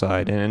Chris Rock's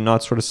side and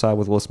not sort of side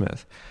with Will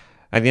Smith.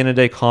 At the end of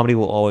the day, comedy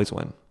will always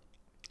win.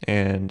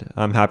 And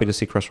I'm happy to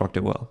see Chris Rock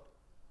do well.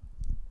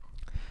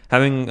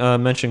 Having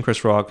mentioned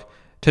Chris Rock,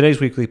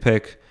 today's weekly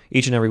pick,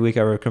 each and every week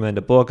I recommend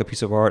a book, a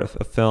piece of art,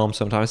 a film,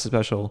 sometimes a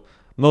special,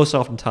 most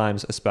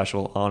oftentimes a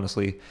special,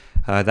 honestly,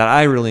 that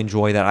I really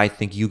enjoy, that I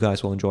think you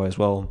guys will enjoy as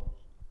well.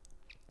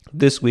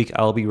 This week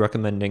I'll be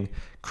recommending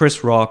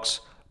Chris Rock's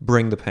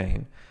Bring the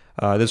Pain.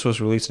 This was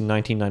released in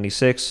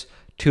 1996,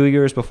 2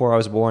 years before I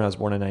was born. I was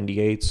born in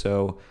 98,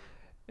 so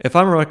if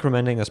I'm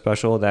recommending a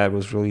special that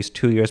was released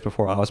 2 years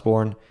before I was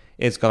born,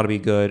 it's got to be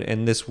good,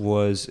 and this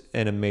was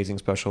an amazing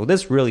special.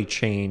 This really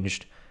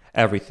changed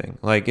everything.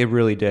 Like, it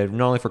really did,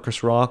 not only for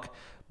Chris Rock,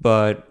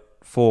 but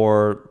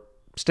for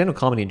stand-up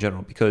comedy in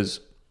general, because,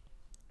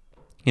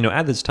 you know,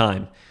 at this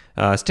time,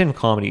 stand-up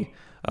comedy,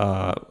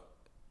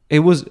 it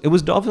was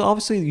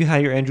obviously, you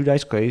had your Andrew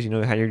Dice Clays, you know,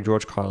 you had your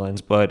George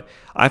Carlins, but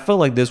I felt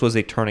like this was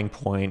a turning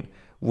point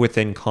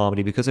within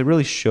comedy, because it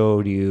really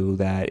showed you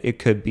that it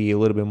could be a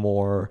little bit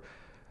more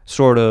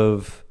sort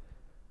of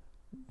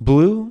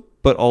blue,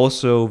 but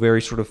also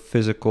very sort of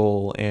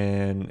physical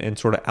and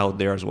sort of out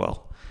there as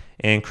well.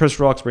 And Chris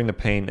Rock's Bring the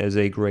Pain is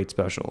a great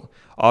special.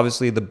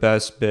 Obviously, the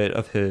best bit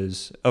of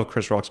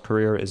Chris Rock's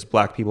career is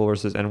black people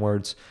versus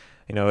N-words.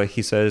 You know,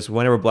 he says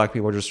whenever black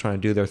people are just trying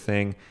to do their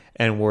thing,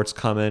 N-words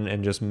come in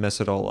and just mess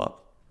it all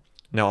up.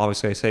 Now,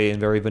 obviously, I say in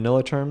very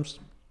vanilla terms,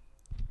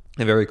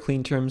 in very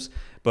clean terms,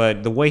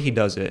 but the way he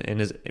does it in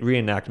his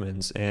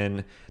reenactments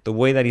and the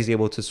way that he's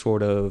able to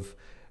sort of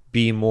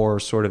be more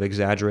sort of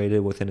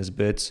exaggerated within his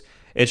bits,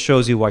 it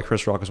shows you why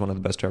Chris Rock is one of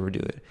the best to ever do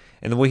it.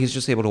 And the way he's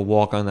just able to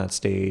walk on that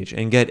stage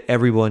and get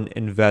everyone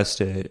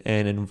invested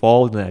and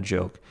involved in that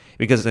joke.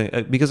 Because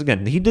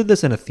again, he did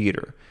this in a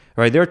theater,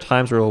 right? There are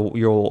times where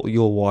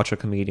you'll watch a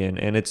comedian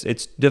and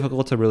it's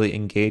difficult to really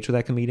engage with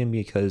that comedian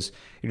because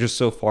you're just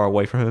so far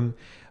away from him.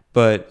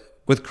 But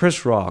with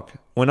Chris Rock,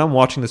 when I'm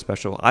watching the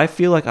special, I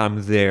feel like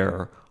I'm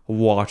there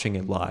watching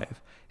it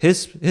live.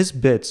 His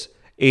bits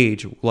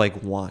age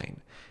like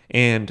wine.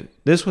 And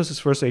this was his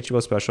first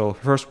HBO special,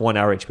 first 1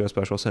 hour HBO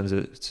special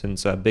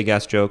since Big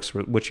Ass Jokes,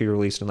 which he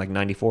released in like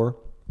 94.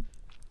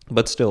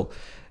 But still,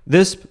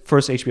 this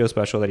first HBO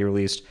special that he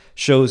released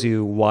shows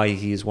you why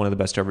he's one of the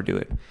best to ever do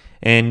it.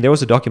 And there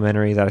was a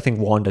documentary that I think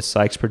Wanda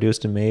Sykes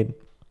produced and made.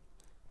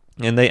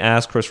 And they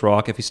asked Chris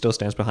Rock if he still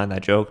stands behind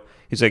that joke.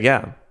 He's like,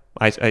 yeah.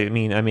 I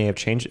mean, I might have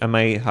changed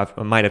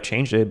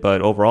it,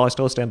 but overall, I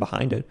still stand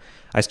behind it.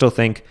 I still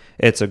think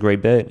it's a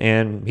great bit,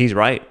 and he's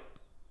right.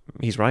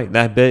 He's right.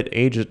 That bit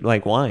ages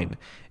like wine,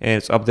 and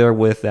it's up there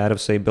with that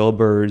of, say, Bill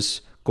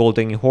Burr's Gold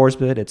Digging Whores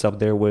bit. It's up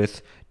there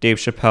with Dave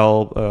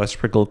Chappelle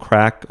sprinkled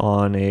crack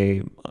on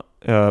a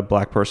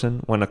black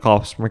person when a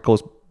cop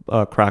sprinkles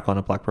crack on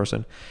a black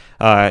person.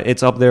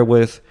 It's up there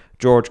with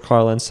George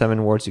Carlin's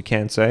 7 Words You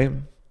Can't Say.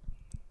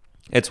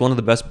 It's one of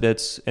the best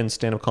bits in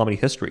stand-up comedy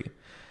history.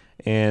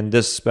 And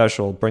this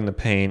special, Bring the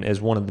Pain,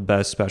 is one of the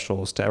best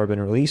specials to ever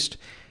been released.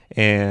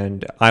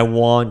 And I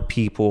want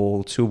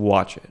people to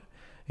watch it.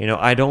 You know,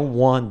 I don't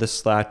want the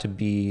slat to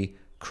be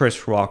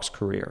Chris Rock's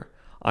career.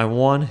 I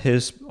want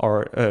his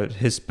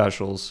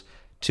specials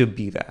to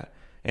be that.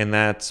 And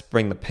that's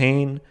Bring the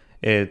Pain.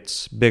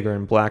 It's Bigger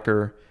and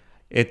Blacker.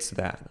 It's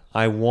that.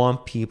 I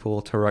want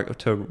people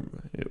to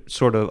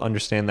sort of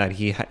understand that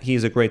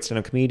he's a great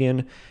stand-up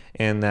comedian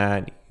and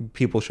that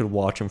people should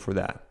watch him for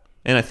that.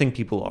 And I think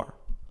people are.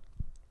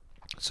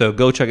 So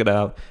go check it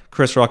out.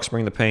 Chris Rock's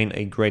Bring the Pain,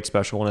 a great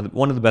special,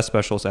 one of the best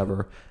specials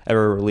ever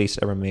released,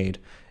 ever made.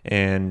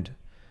 And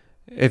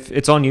if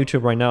it's on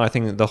YouTube right now, I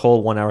think the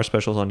whole 1 hour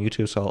special is on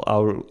YouTube. So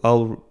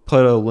I'll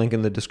put a link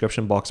in the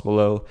description box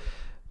below.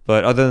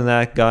 But other than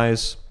that,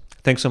 guys,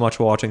 thanks so much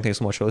for watching. Thanks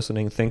so much for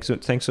listening. Thanks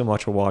so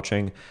much for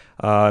watching.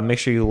 Make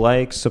sure you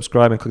like,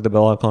 subscribe, and click the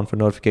bell icon for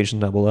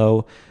notifications down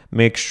below.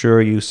 Make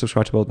sure you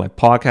subscribe to both my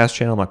podcast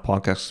channel, my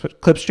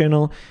podcast clips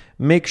channel.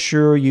 Make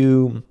sure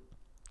you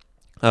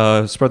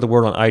spread the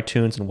word on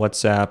iTunes and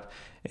WhatsApp,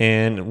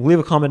 and leave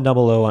a comment down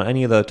below on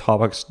any of the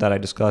topics that I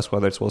discussed,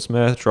 whether it's Will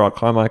Smith, Jerrod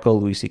Carmichael,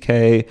 Louis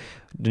C.K.,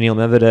 Daniil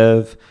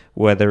Medvedev,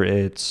 whether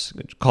it's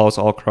Carlos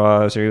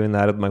Alcaraz, or even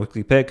that of my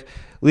weekly pick.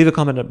 Leave a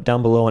comment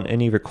down below on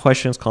any of your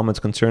questions, comments,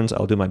 concerns.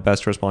 I'll do my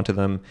best to respond to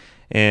them.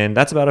 And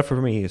that's about it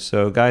for me.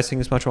 So, guys, thank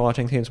you so much for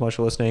watching. Thank you so much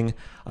for listening.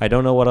 I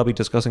don't know what I'll be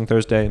discussing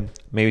Thursday.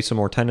 Maybe some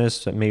more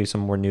tennis, maybe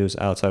some more news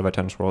outside of my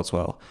tennis world as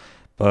well.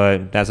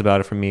 But that's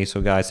about it for me.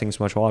 So, guys, thank you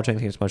so much for watching.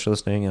 Thank you so much for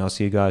listening. And I'll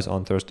see you guys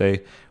on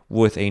Thursday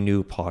with a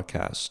new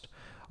podcast.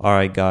 All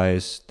right,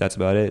 guys, that's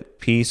about it.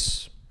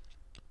 Peace.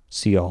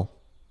 See y'all.